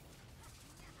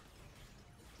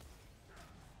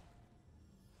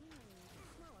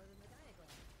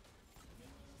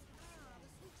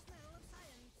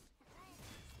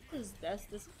 What is this?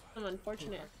 This is so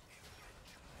unfortunate.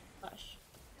 Gosh.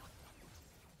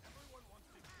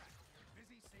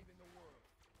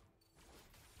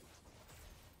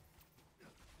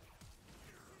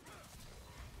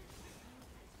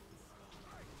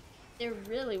 They're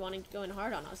really wanting to go in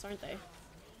hard on us, aren't they?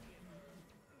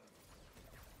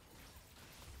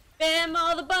 Spam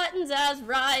all the buttons as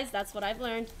Rise. That's what I've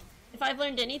learned. If I've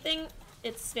learned anything,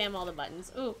 it's spam all the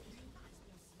buttons. Ooh.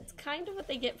 It's kind of what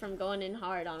they get from going in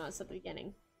hard on us at the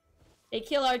beginning. They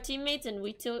kill our teammates and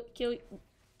we kill...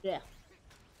 Yeah.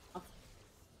 Oh.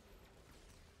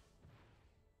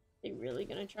 They really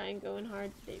gonna try and go in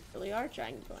hard? They really are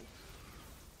trying to go in.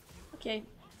 Okay.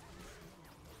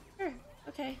 Sure.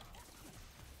 Okay.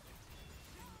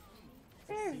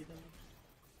 Sure.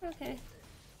 Okay.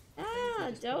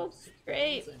 Ah, dope.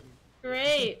 Great.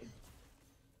 Great.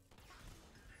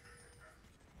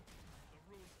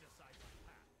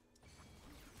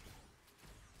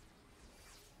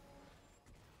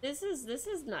 This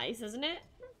is nice, isn't it?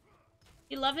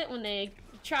 You love it when they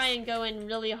try and go in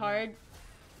really hard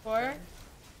for.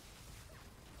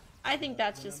 I think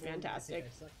that's just fantastic.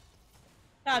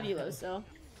 Fabuloso.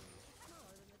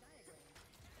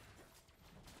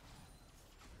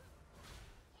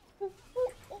 Oh,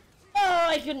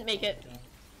 I couldn't make it.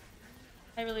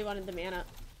 I really wanted the mana.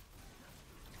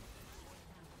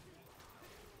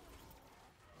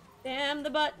 Spam the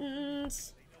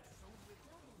buttons.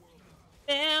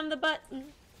 Spam the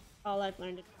button. All I've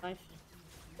learned in life.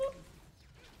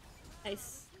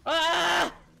 Nice.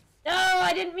 Ah! No,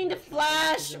 I didn't mean to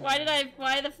flash. Why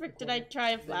the frick did I try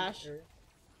and flash?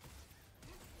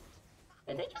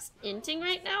 Are they just inting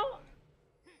right now?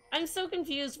 I'm so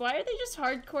confused. Why are they just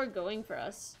hardcore going for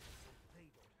us?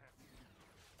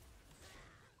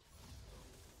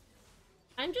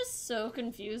 I'm just so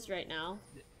confused right now.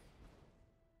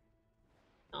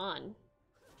 On.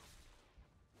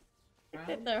 I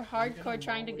think they're hardcore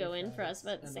trying to go in for us,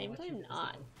 but at the same time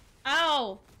not.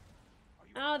 Ow!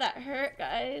 Ow, that hurt,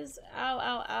 guys. Ow,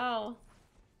 ow, ow.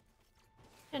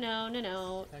 No, no,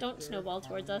 no. Don't snowball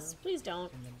towards us. Please don't.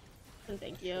 And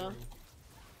thank you.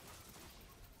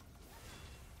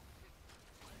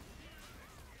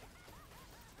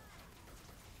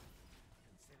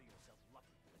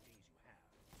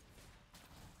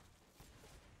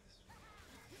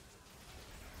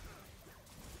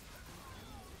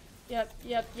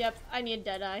 Yep. I need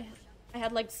Deadeye. I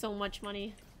had like so much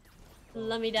money.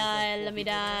 Let me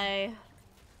die.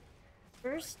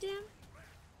 Burst damn?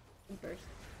 Burst.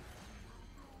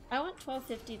 I want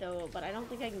 1250 though, but I don't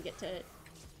think I can get to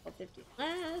 1250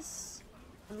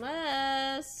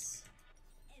 unless.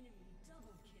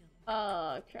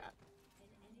 Oh crap.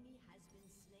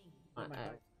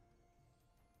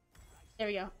 There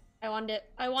we go. I wanted it.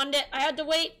 I had to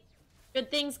wait. Good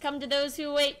things come to those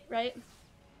who wait, right?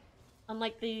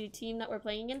 Unlike the team that we're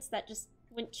playing against that just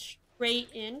went straight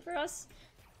in for us.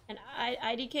 And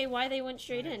IDK, why they went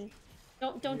straight in?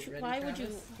 Don't you, why would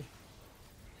you?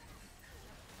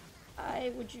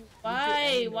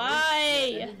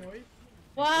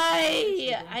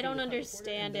 Why? I don't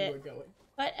understand it.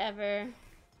 Whatever.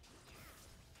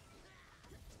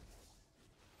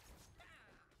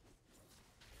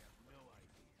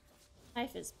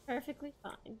 Life is perfectly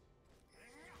fine.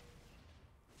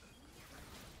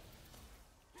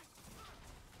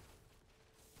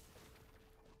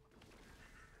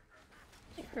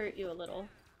 It hurt you a little.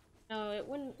 No, it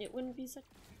wouldn't be such.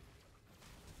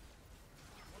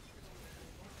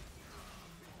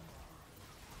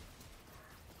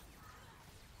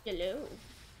 Hello.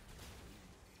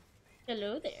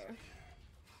 Hello there.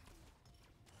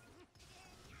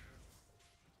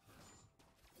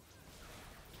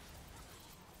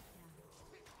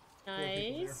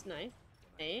 Nice.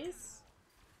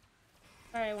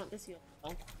 Alright, I want this heal.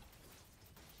 Oh.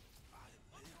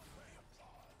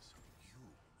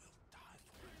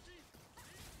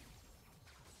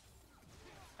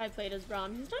 I played as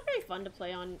Braum. He's not very fun to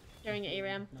play on during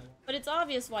ARAM, but it's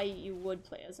obvious why you would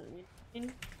play as him. I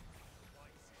mean,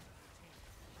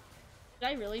 did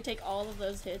I really take all of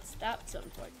those hits? That's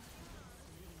unfortunate.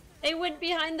 They went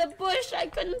behind the bush. I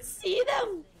couldn't see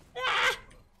them. Ah!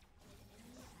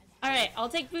 All right, I'll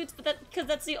take boots, but because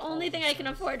that's the only thing I can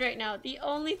afford right now. The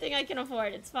only thing I can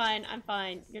afford. It's fine. I'm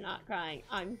fine. You're not crying.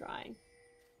 I'm crying.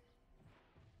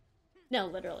 No,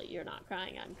 literally, you're not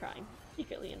crying. I'm crying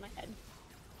secretly in my head.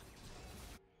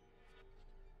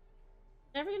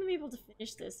 Never gonna be able to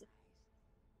finish this.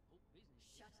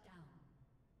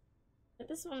 But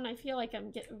this one, I feel like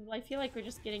we're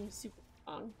just getting super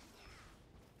strong.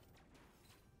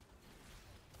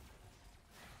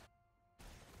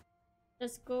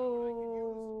 Let's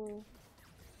go.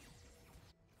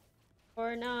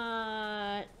 Or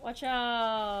not. Watch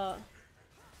out.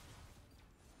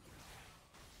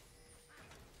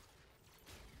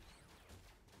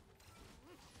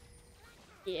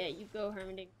 Yeah, you go,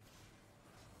 Hermiting.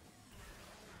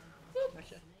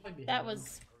 That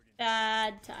was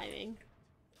bad timing.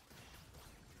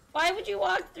 Why would you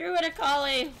walk through it,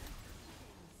 Akali?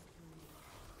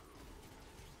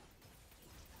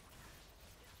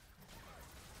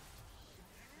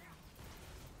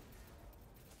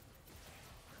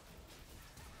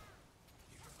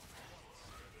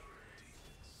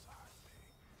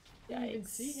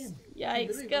 Yikes.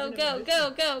 Yikes. Go.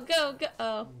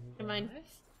 Oh, never mind.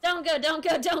 Don't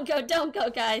go,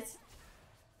 guys.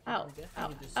 Ow.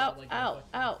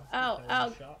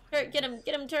 Turret, get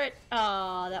him, turret.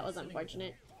 Oh, that was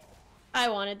unfortunate. I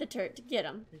wanted the turret to get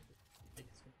him.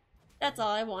 That's all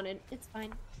I wanted. It's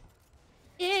fine.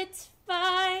 It's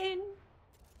fine.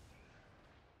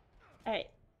 Alright.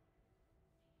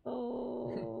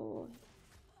 Oh.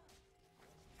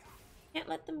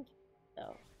 let them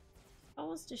though.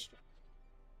 Almost destroy.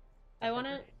 I wanna.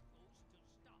 An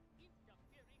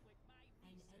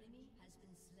enemy has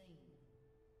been slain.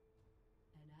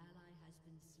 An ally has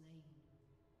been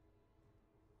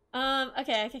slain.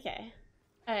 Okay.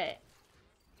 Alright.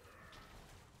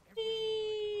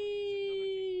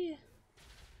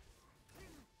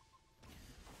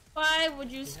 Why would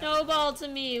you snowball to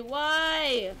me?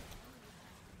 Why?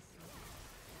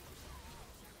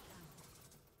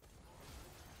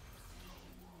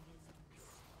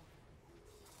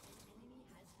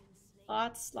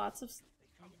 Lots of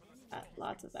that,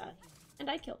 lots of that. And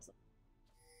I killed some.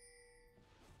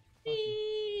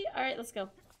 Alright, let's go.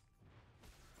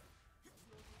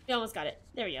 We almost got it.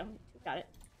 There we go. Got it.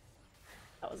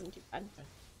 That wasn't too bad.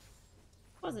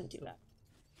 Wasn't too bad.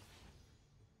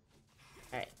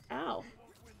 Alright. Ow.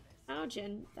 Ow,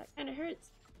 Jin. That kind of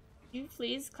hurts. You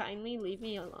please kindly leave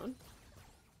me alone.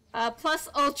 Plus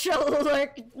ultra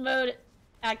lurk mode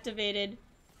activated.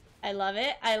 I love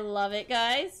it. I love it,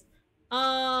 guys.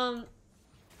 So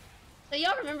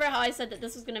y'all remember how I said that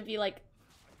this was gonna be like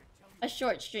a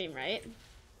short stream, right?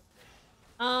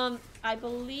 I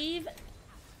believe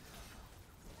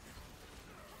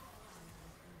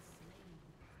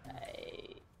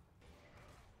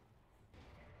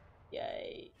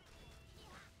Yay.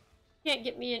 Can't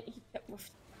get me in.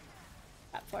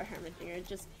 That poor Hermitinger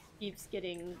just keeps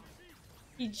getting.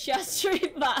 He just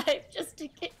revived just to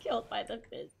get killed by the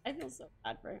Fizz. I feel so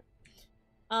bad for him.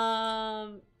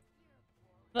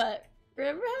 But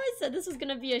remember how I said this was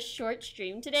gonna be a short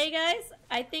stream today, guys?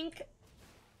 I think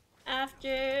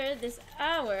after this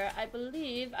hour, I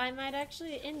believe I might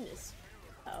actually end this.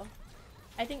 Oh,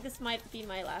 I think this might be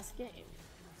my last game.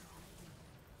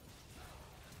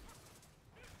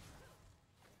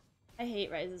 I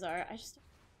hate Rises R. I just.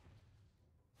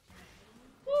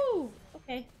 Woo!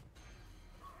 Okay.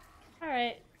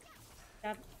 Alright.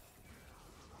 Yeah.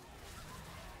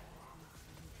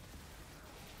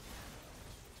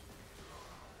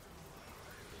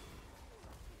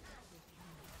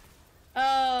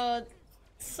 Oh,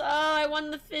 so I want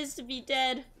the Fizz to be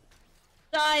dead.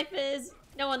 Die, Fizz.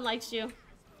 No one likes you.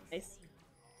 Nice.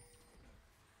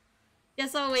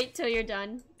 Guess I'll wait till you're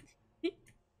done.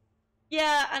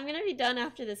 Yeah, I'm gonna be done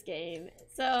after this game.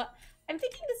 So, I'm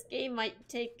thinking this game might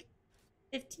take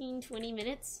 15-20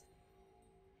 minutes.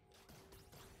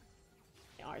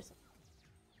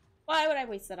 Why would I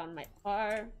waste that on my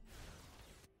R?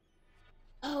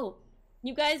 Oh,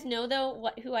 you guys know though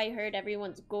who I heard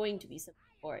everyone's going to be subbing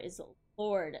for is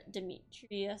Lord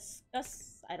Demetrius.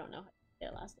 I don't know how to say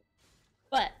the last name,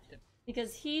 but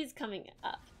because he's coming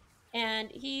up, and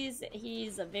he's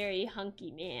a very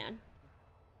hunky man.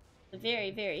 A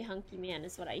very, very hunky man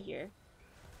is what I hear.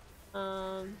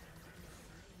 I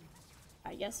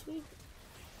guess we.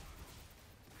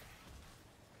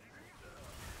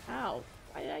 Ow!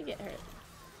 Why did I get hurt?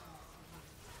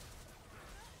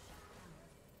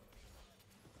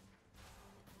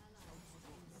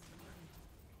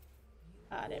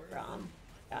 Got it, Braum.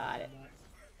 Got it.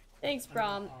 Thanks,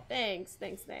 Braum. Thanks.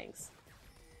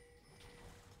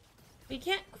 We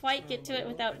can't quite get to it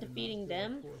without defeating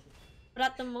them. But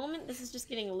at the moment, this is just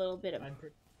getting a little bit of...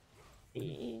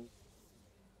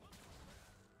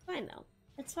 Fine, though.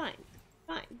 It's fine.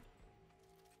 Fine.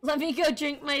 Let me go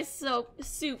drink my soup.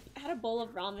 I had a bowl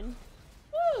of ramen.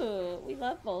 Ooh, we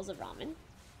love bowls of ramen.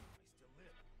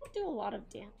 They do a lot of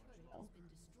damage, though.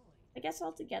 I guess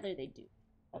altogether they do.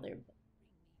 All their...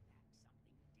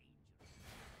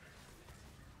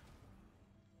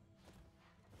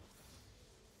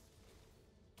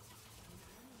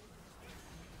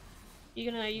 You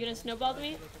gonna snowball to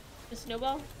me? A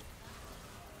snowball?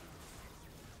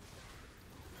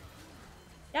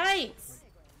 Yikes!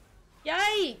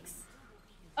 Yikes!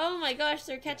 Oh my gosh,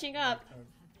 they're catching up.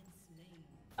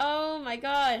 Oh my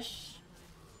gosh.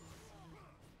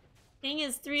 Thing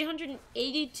is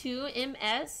 382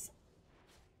 MS.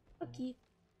 Okay.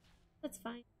 That's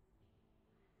fine.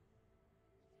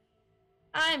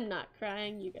 I'm not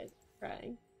crying, you guys are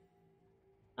crying.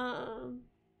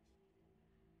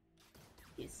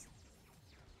 Please.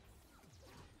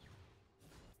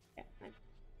 Yeah, fine.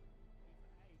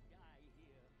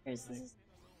 Here's this.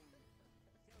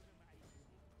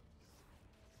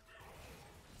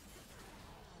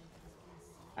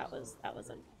 That was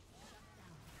a...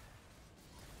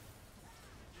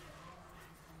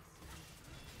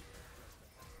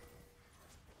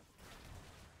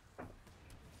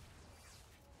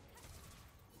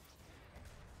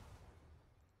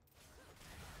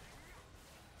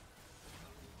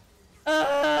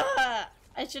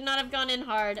 I should not have gone in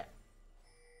hard.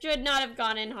 Should not have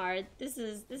gone in hard. This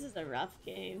is a rough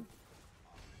game.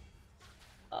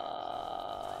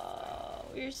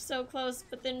 we were so close,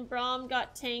 but then Braum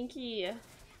got tanky.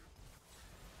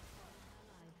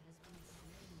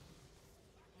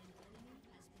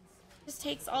 Just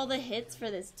takes all the hits for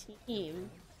this team.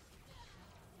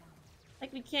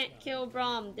 Like, we can't kill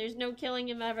Braum. There's no killing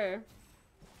him ever.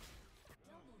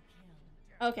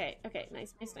 Okay, okay,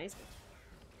 nice, nice, nice.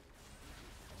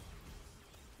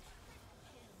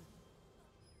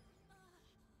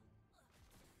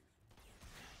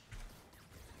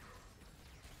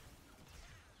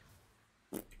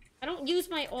 I don't use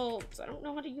my ult. I don't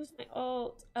know how to use my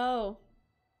ult. Oh.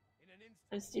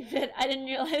 I'm stupid. I didn't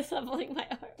realize leveling my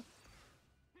arm.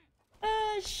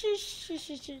 Shush, shush,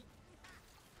 shush, shush.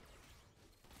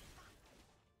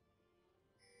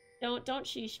 Don't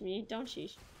sheesh me. Don't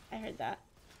sheesh. I heard that.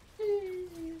 I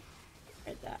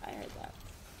heard that. I heard that.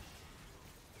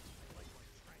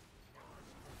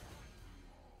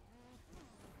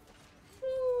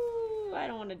 Ooh, I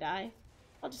don't want to die.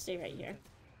 I'll just stay right here.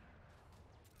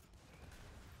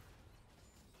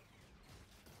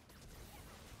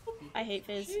 I hate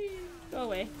Fizz. Go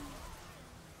away.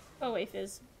 Go away,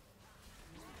 Fizz.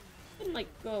 You can, like,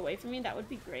 go away from me. That would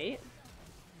be great.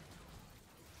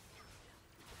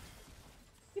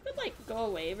 You could, like, go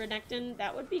away, Renekton.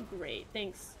 That would be great.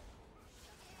 Thanks.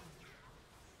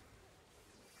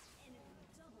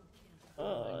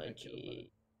 Oh, gee.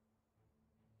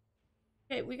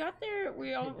 Okay, we got there.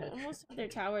 We almost have their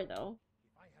tower, though.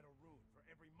 If I had a rune for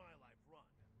every mile I've run,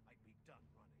 I'd be done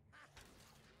running.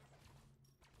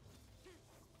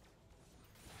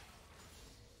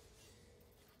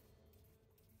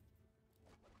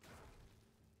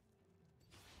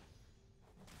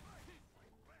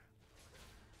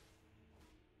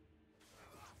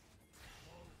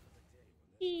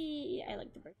 I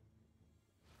like the bird.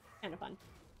 Kind of fun.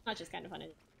 Not just kind of fun.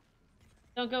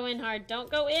 Don't go in hard. Don't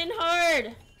go in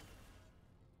hard!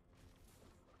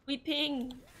 We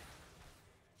ping.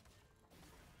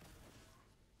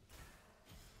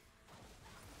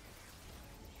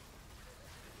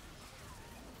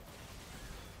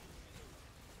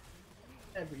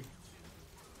 Every.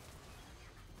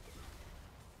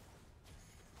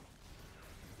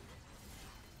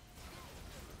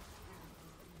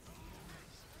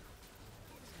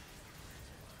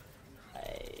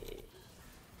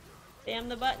 Spam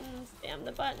the buttons, spam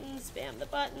the buttons, spam the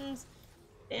buttons,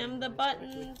 spam the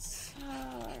buttons.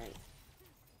 Oh,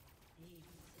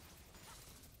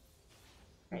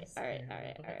 alright.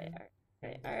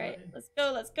 Alright. Let's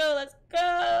go, let's go, let's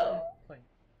go!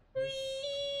 Whee!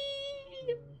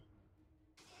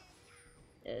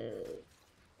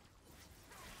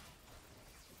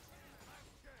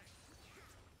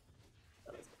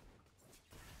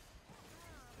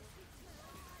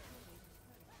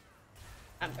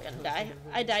 I'm gonna die.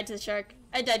 I died to the shark.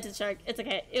 I died to the shark. It's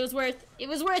okay. It was worth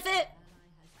it!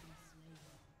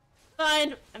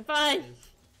 Fine. I'm fine.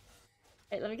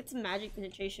 Alright, let me get some magic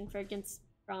penetration for against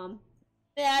Braum.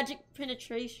 Magic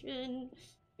penetration.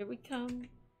 Here we come.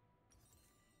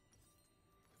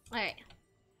 Alright.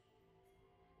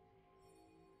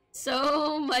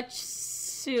 So much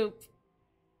soup.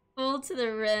 Full to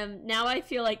the rim. Now I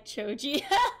feel like Choji.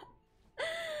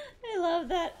 I love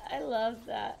that. I love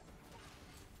that.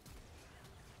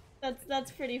 That's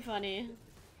pretty funny.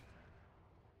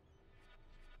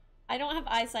 I don't have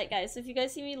eyesight, guys. So if you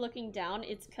guys see me looking down,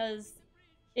 it's cause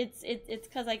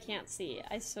I can't see.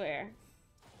 I swear.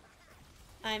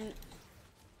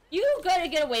 You gotta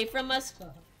get away from us.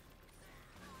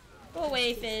 Go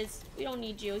away, Fizz. We don't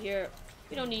need you here.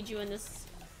 We don't need you in this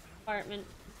apartment.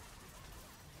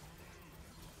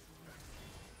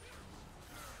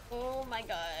 Oh my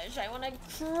gosh, I wanna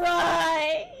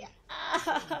cry.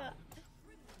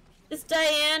 This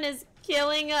Diane is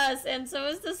killing us, and so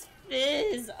is this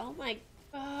Fizz. Oh my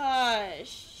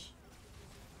gosh.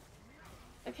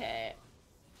 Okay.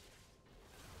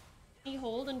 Can he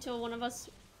hold until one of us...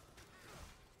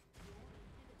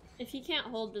 If he can't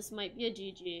hold, this might be a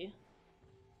GG.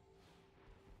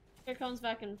 Here comes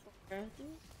back and forth.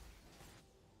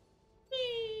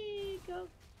 Whee, go.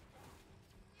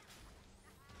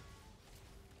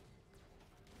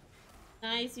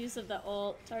 Nice use of the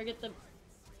ult. Target the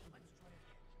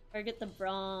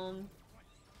Braum.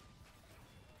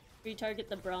 Retarget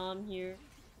the Braum here.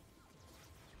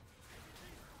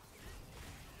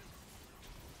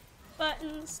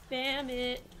 Button, spam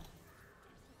it.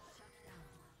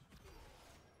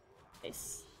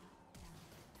 Nice.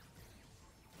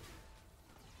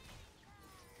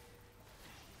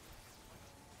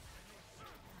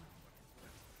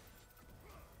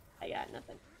 I got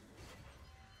nothing.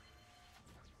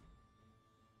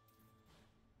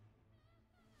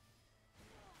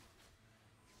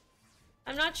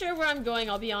 I'm not not sure where I'm going,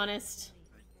 I'll be honest.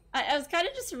 I was kind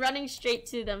of just running straight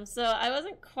to them, so I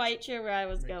wasn't quite sure where I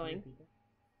was going.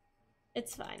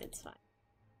 It's fine, it's fine.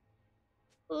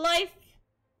 Life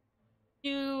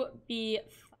to be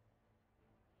fun.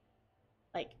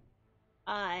 Like,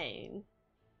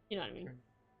 you know what I mean.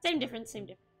 Same difference, same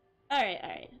difference. Alright,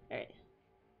 alright, alright.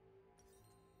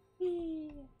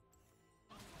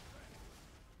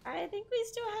 I think we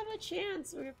still have a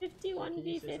chance. We're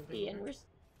 51v50 and we're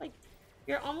like,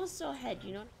 you're almost so ahead,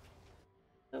 you know?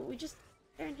 So we just,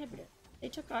 their inhibitor. They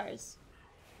took ours.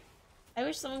 I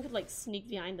wish someone could like sneak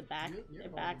behind the back, their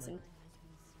backs and...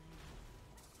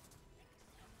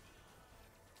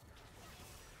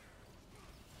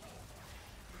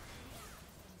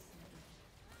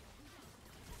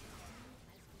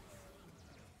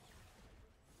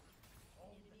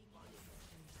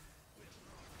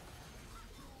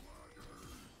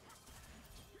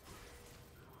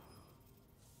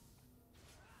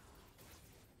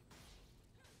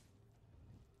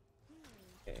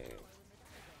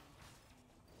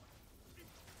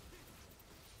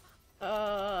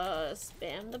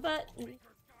 Spam the button.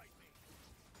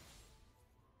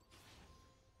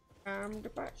 The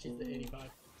button. She's the 85.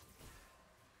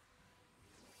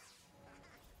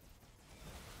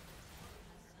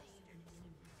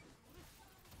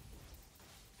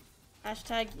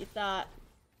 Hashtag you thought.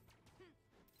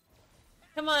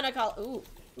 Come on, I call.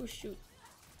 Ooh, shoot.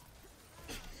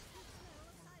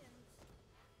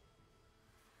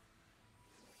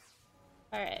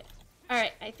 Alright.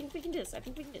 Alright, I think we can do this. I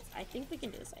think we can do this. I think we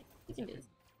can do this. I think we can do this.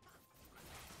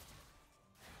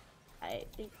 I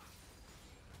think.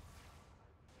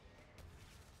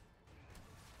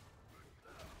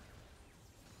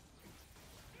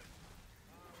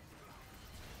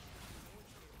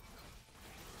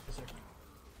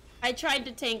 I tried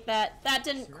to tank that. That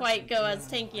didn't quite go as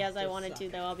tanky as I wanted to,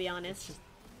 though, I'll be honest.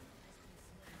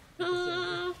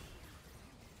 Come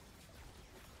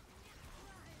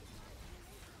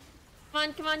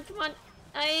on, come on, come on.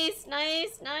 Nice,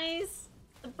 nice, nice.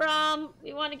 The Braum.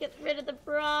 We want to get rid of the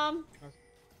Braum.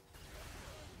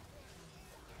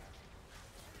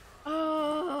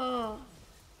 Oh.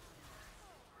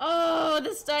 Oh,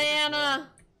 this Diana.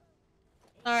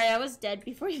 Sorry, I was dead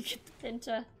before you get the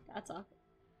Pinta. That's awful.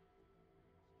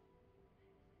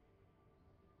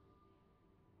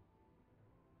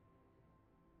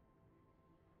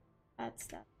 That's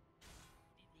that.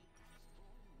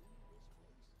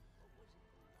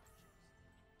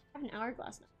 I have an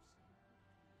hourglass now.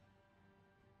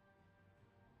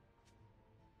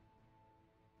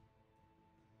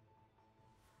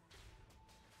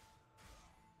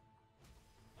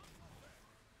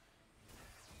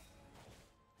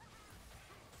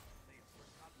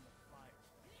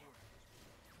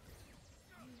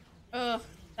 Ugh,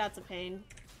 that's a pain.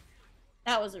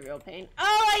 That was a real pain.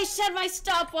 Oh, I shed my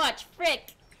stopwatch!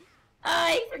 Frick!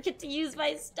 I forget to use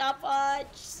my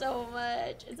stopwatch so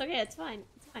much. It's okay, it's fine.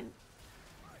 It's fine.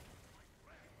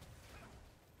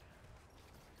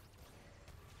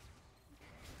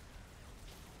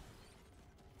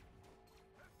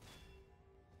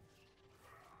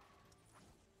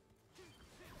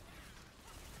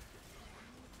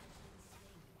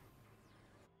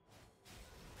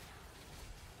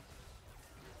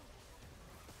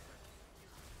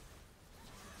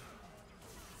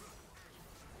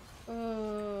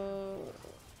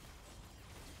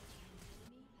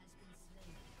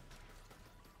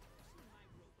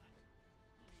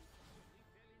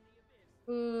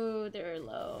 Ooh, they're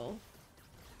low.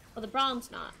 Well, the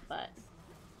Braum's not, but...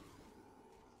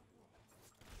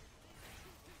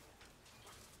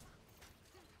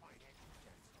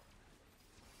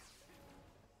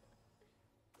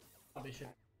 Probably should.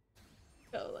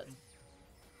 Go, let's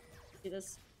do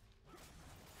this.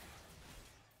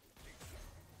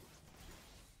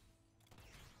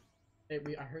 Hey,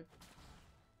 I heard.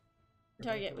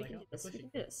 Target, we can do this, we can do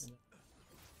this.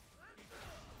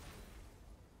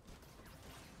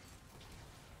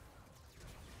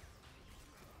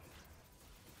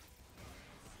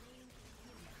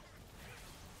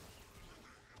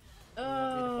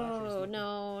 Oh,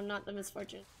 no, not the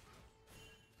misfortune.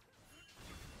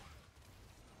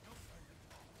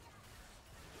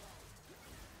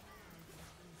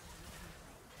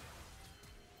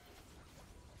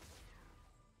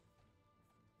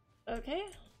 Okay.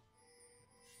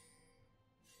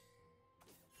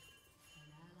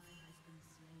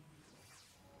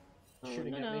 Oh,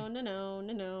 no, no, no, no,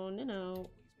 no, no, no.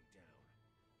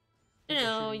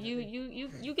 No,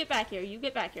 you get back here. You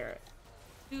get back here.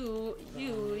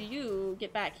 You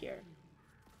get back here.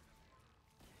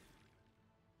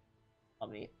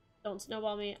 Snowball me. Don't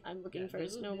snowball me. I'm looking for a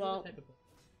snowball.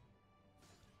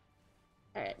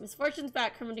 Alright, Misfortune's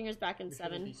back, Himmerdinger's back in We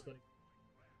shouldn't 7. be splitting.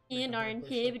 And our Make a hard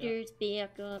push like that. inhibitor's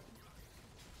back up. Your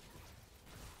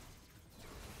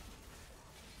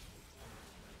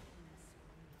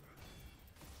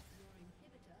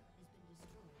inhibitor has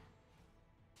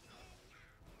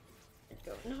been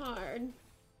destroyed. Going hard.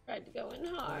 Tried to go in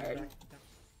Going hard. back down.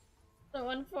 So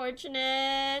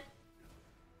unfortunate.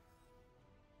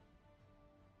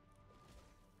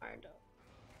 Hard.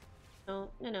 No,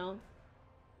 no, no.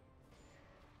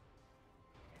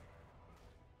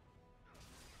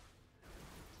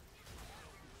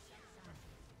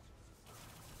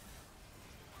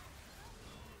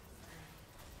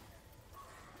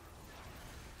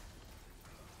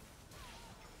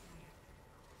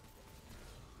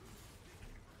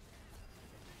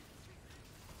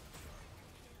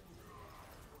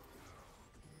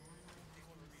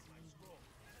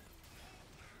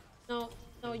 No,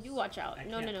 no, you watch out. I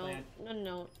No, no, can't no. plant. No, no,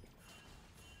 no.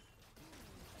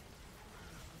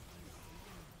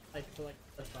 Like for like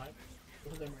the 5.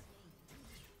 Both of them are.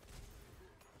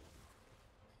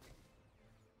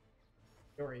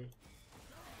 Sorry.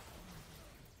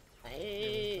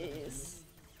 Nice.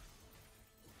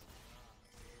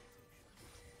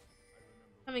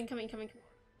 Coming, coming, coming, coming.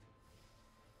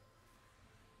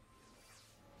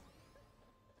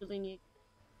 Really need.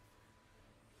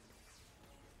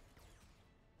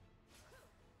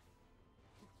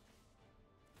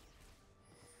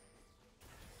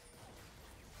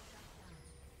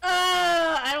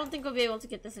 I don't think we'll be able to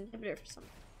get this inhibitor for some.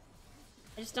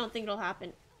 I just don't think it'll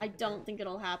happen. I don't think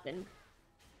it'll happen.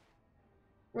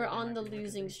 We're on the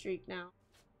losing streak now.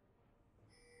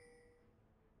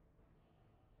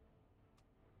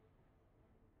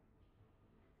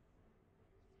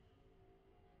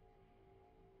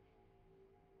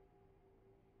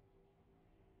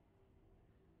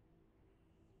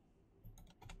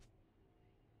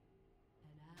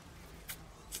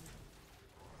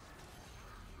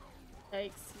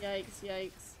 Yikes, yikes,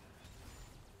 yikes.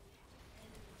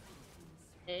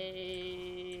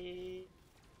 Hey.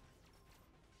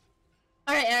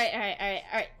 Alright, alright, alright, alright,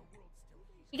 alright.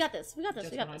 We got this, we got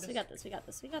this, we got this, we got this, we got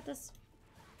this, we got this.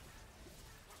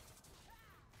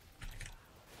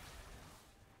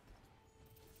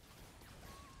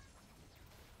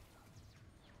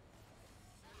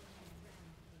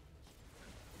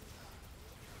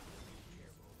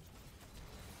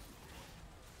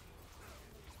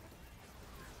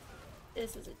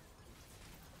 This is a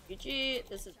GG,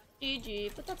 this is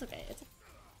GG, but that's okay. It's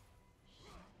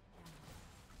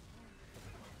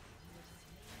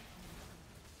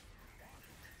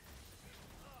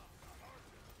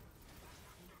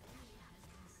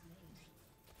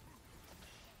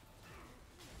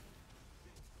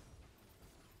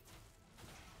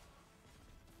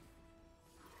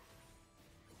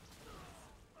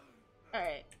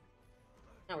alright.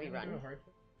 Now we run. None are worthy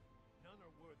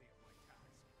of my task.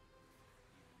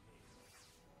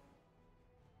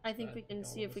 I think we can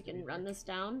see if we can run this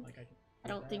down, Like I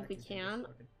don't think we can.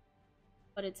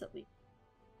 but it's at least.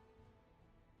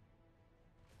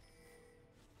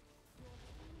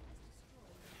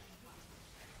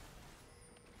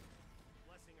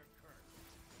 Blessing or curse.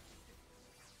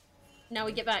 Now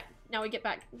we get back. Now we get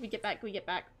back. We get back. We get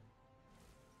back.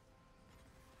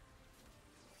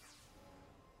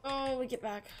 Oh, we get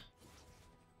back.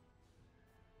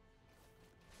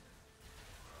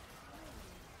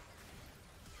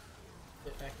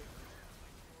 Get back here.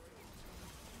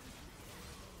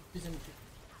 He's in.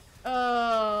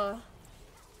 Oh.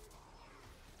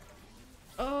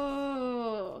 An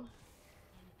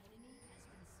enemy has been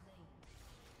slain.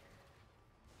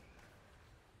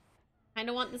 I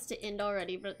don't want this to end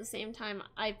already, but at the same time,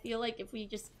 I feel like if we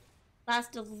just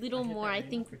last a little I hit more, that I rainbow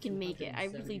think for we can make it. I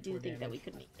really do 274 think that we damage.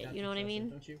 could make it. That's You know what I impressive, mean?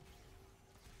 Don't you?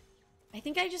 I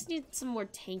think I just need some more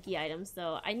tanky items,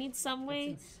 though. I need some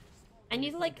way. That's I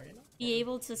need to like Raina? be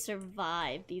able to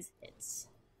survive these hits.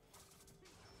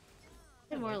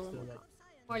 Yeah, More that's lemon, still,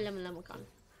 like, more lemon.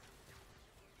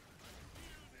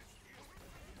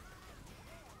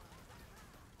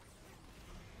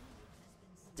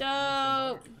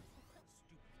 Dope.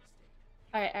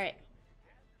 Alright, alright.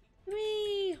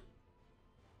 Whee!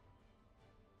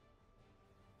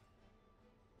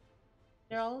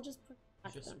 They're all just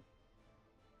Just- done.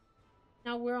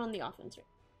 Now we're on the offense, right?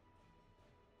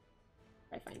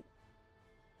 I find.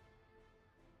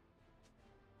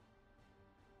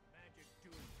 Magic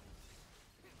doom.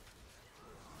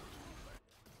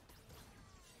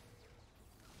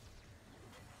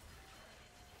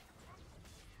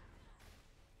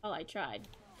 Oh, I tried.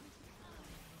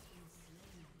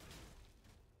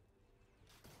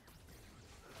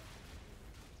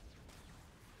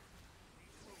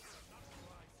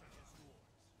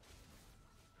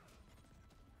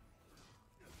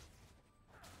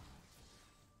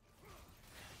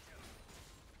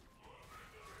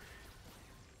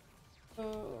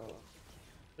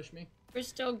 Push me. We're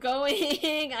still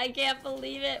going. I can't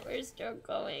believe it. We're still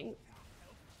going.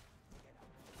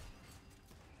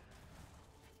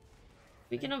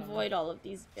 We can avoid all of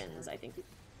these gens, I think. We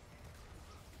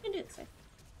can do it safe.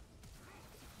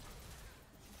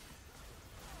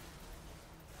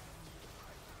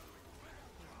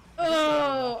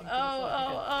 Oh.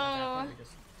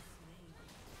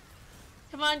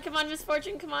 Come on,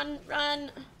 Misfortune, come on, run.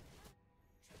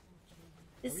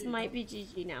 This might be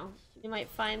GG now. We might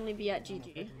finally be at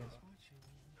GG.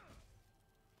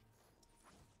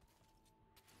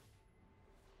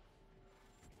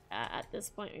 At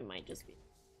this point, we might just be.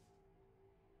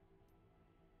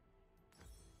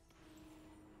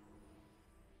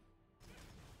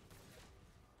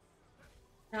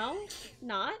 No?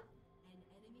 Not?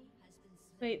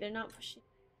 Wait, they're not pushing.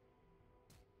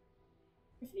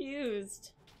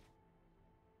 Confused.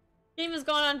 Game has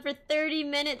gone on for 30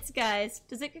 minutes, guys.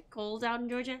 Does it get cold out in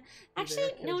Georgia?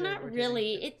 Actually, no, not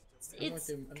really.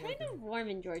 It's kind of warm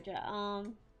in Georgia.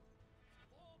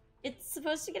 It's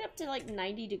supposed to get up to like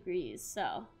 90 degrees,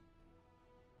 so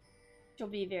it'll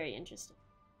be very interesting.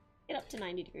 Get up to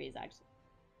 90 degrees, actually.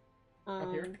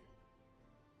 Up here?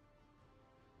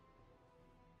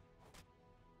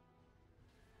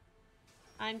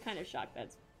 I'm kind of shocked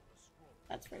that's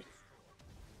first.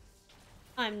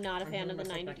 I'm not a fan of the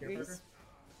 90 degrees.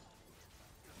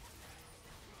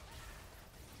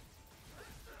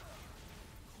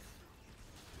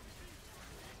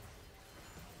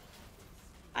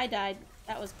 I died.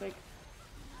 That was quick.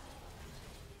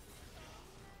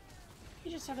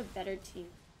 We just have a better team.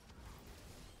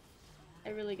 I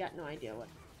really got no idea what.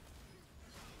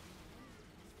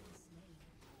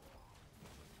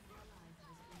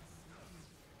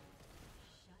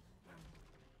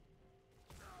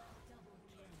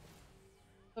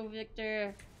 Go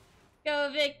Victor! Go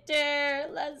Victor!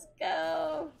 Let's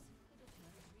go!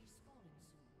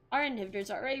 Our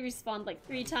inhibitors already respawned like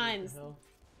 3 times. At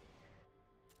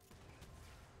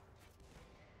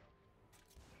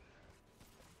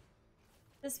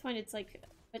this point it's like,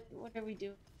 what are we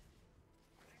doing?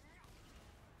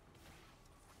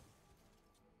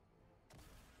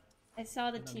 I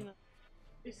saw the team.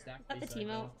 Is that the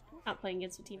Teemo? We're not playing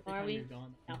against the Teemo, are we? No,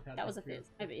 that was a fizz.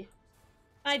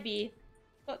 Might be.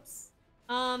 Whoops.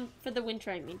 For the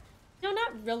winter, I mean. No,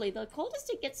 not really. The coldest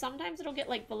it gets, sometimes it'll get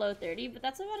like below 30, but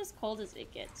that's about as cold as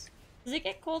it gets. Does it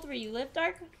get cold where you live,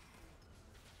 Dark?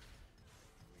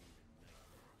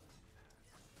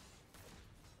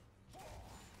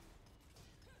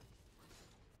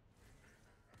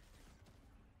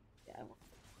 Yeah, I won't.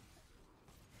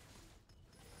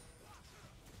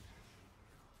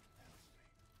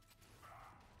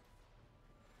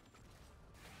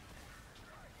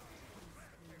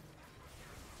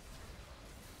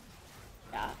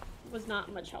 Yeah, was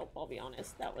not much help, I'll be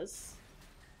honest. That was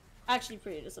actually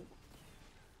pretty disappointing.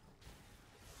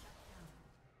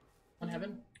 On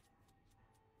heaven?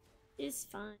 It's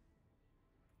fine.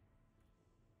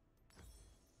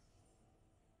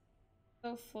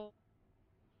 Go full.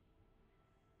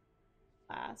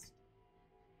 Last.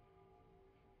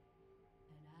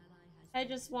 I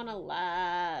just want to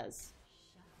last.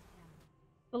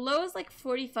 The low is like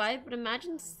 45, but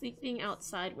imagine sleeping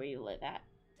outside where you live at.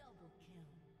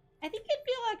 I think it'd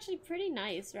feel actually pretty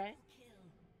nice, right?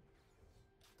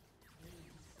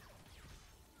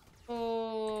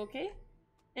 Okay.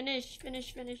 Finish. Come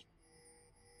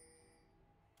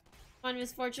on,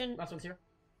 Misfortune. Last one's here.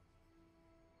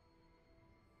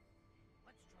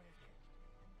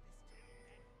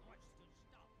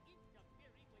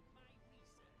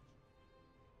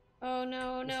 Oh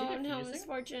no,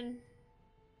 Misfortune.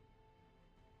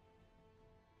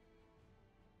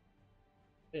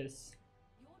 This.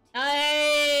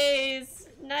 Nice!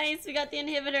 Nice, we got the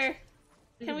inhibitor.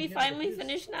 Can we finally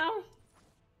finish now?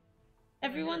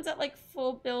 Everyone's at like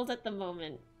full build at the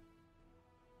moment.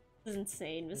 This is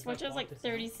insane. Misfortune has like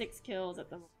 36 kills at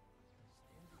the moment.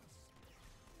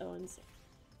 So insane.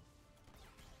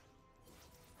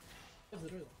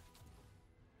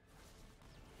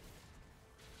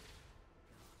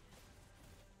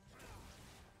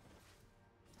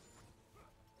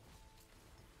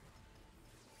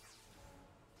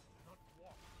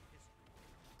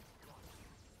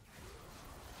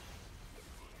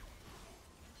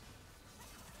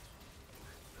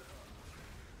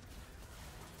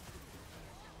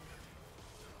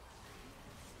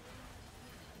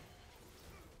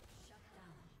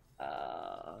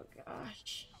 Oh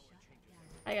gosh.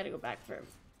 I gotta go back for him.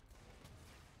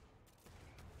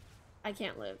 I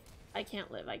can't live. I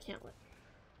can't live.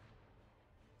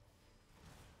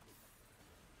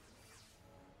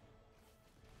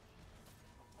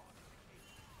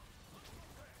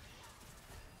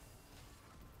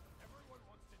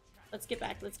 Let's get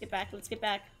back. Let's get back. Let's get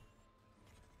back.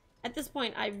 At this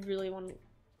point, I really want to...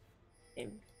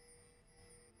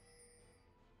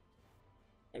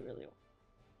 I really want...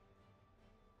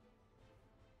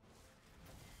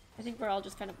 I think we're all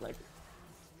just kind of like...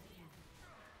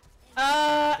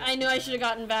 I knew I should have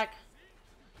gotten back.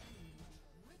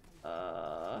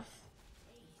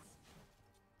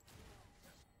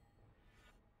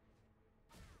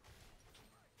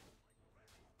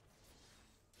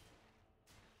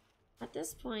 At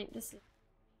this point, this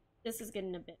is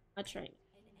getting a bit much right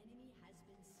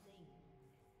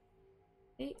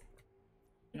now. Wait.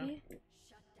 Okay.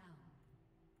 Shut down.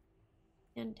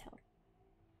 And tell.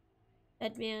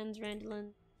 Deadman's, Randolin.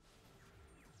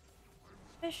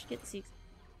 I should get Seeks.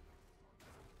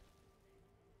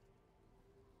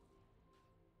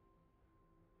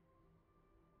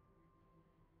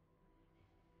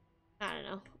 I don't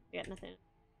know. I got nothing.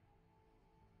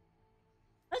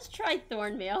 Let's try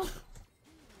Thornmail.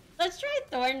 Let's try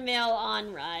Thornmail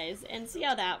on Rise and see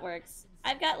how that works.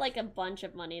 I've got like a bunch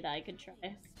of money that I could try.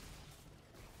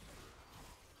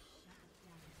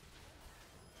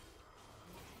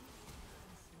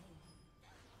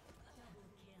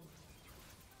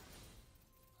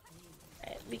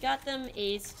 Alright, we got them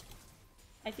aced.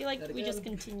 I feel like we just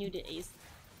continue to ace.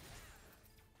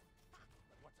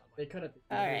 They could have.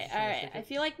 Alright, alright. I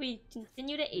feel like we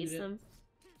continue to ace them.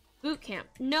 Boot camp.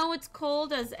 No, it's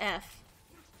cold as F.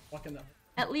 Fucking the...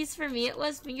 At least for me it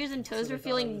was. Fingers and toes So were they thought I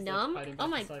feeling was, like, numb. hiding Oh back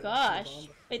my inside of the gosh. bomb, Wait,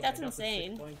 but I that's got the sick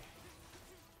insane. point.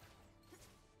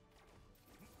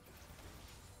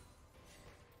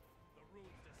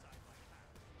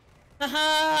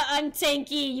 Haha, I'm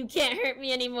tanky. You can't hurt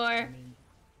me anymore. I mean,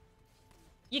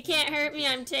 You can't hurt me,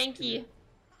 I'm tanky.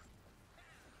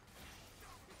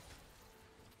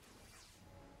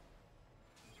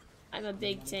 I'm a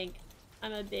big tank.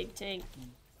 I'm a big tank.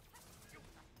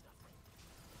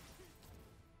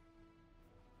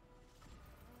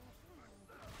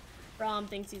 Braum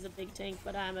thinks he's a big tank,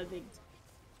 but I'm a big...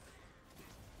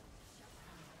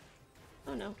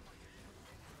 Oh no.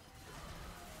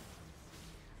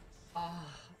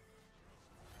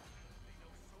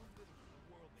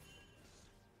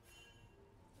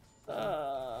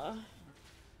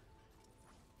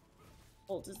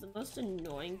 Ult is the most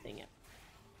annoying thing ever.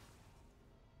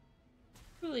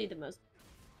 Truly the most.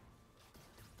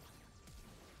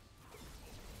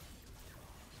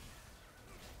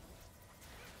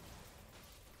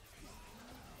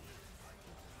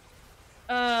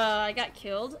 I got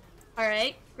killed.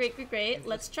 Alright, great, great, great.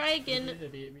 Let's try again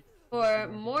for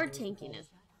more tankiness.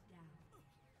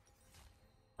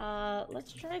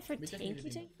 Let's try for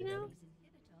tanky now.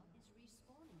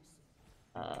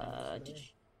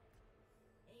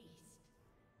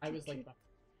 I was like,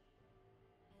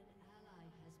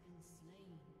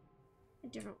 I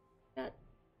don't.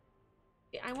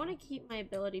 I want to keep my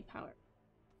ability power.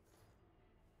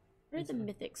 Where are the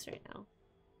mythics right now?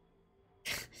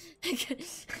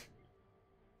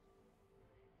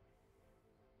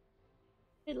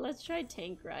 Hey, let's try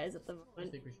tank rise at the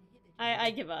moment.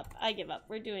 I give up. I give up.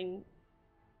 We're going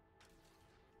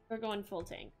full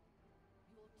tank.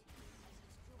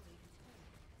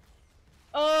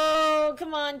 Oh,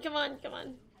 come on, come on, come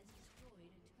on.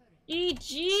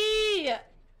 EG!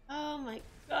 Oh my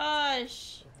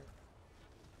gosh.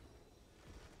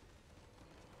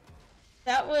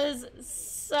 That was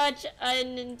such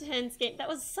an intense game. That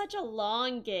was such a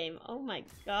long game. Oh my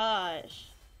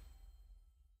gosh.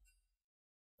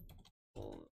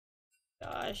 Oh my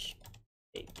gosh.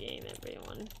 Big game,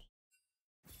 everyone.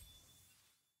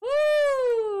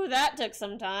 Woo! That took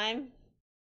some time.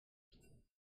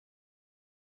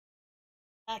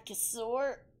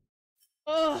 Akasaur.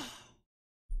 Ugh.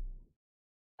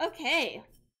 Okay.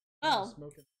 Well,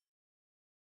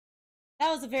 that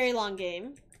was a very long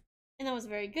game. And that was a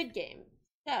very good game.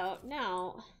 So,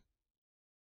 now...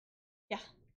 Yeah.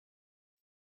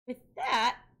 With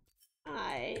that,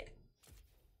 I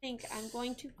think I'm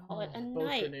going to call it a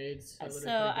night. Grenades,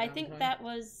 So, I think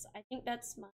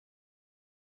that's my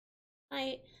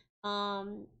night.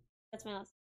 That's my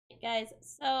last night, guys.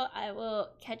 So, I will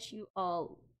catch you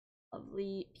all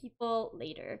lovely people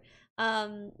later.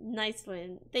 Nice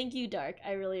one. Thank you, Dark.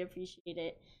 I really appreciate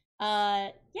it.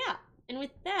 Yeah. And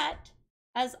with that,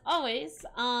 as always,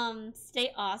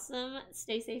 stay awesome,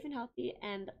 stay safe and healthy,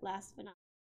 and last but not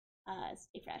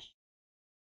stay fresh.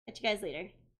 Catch you guys later.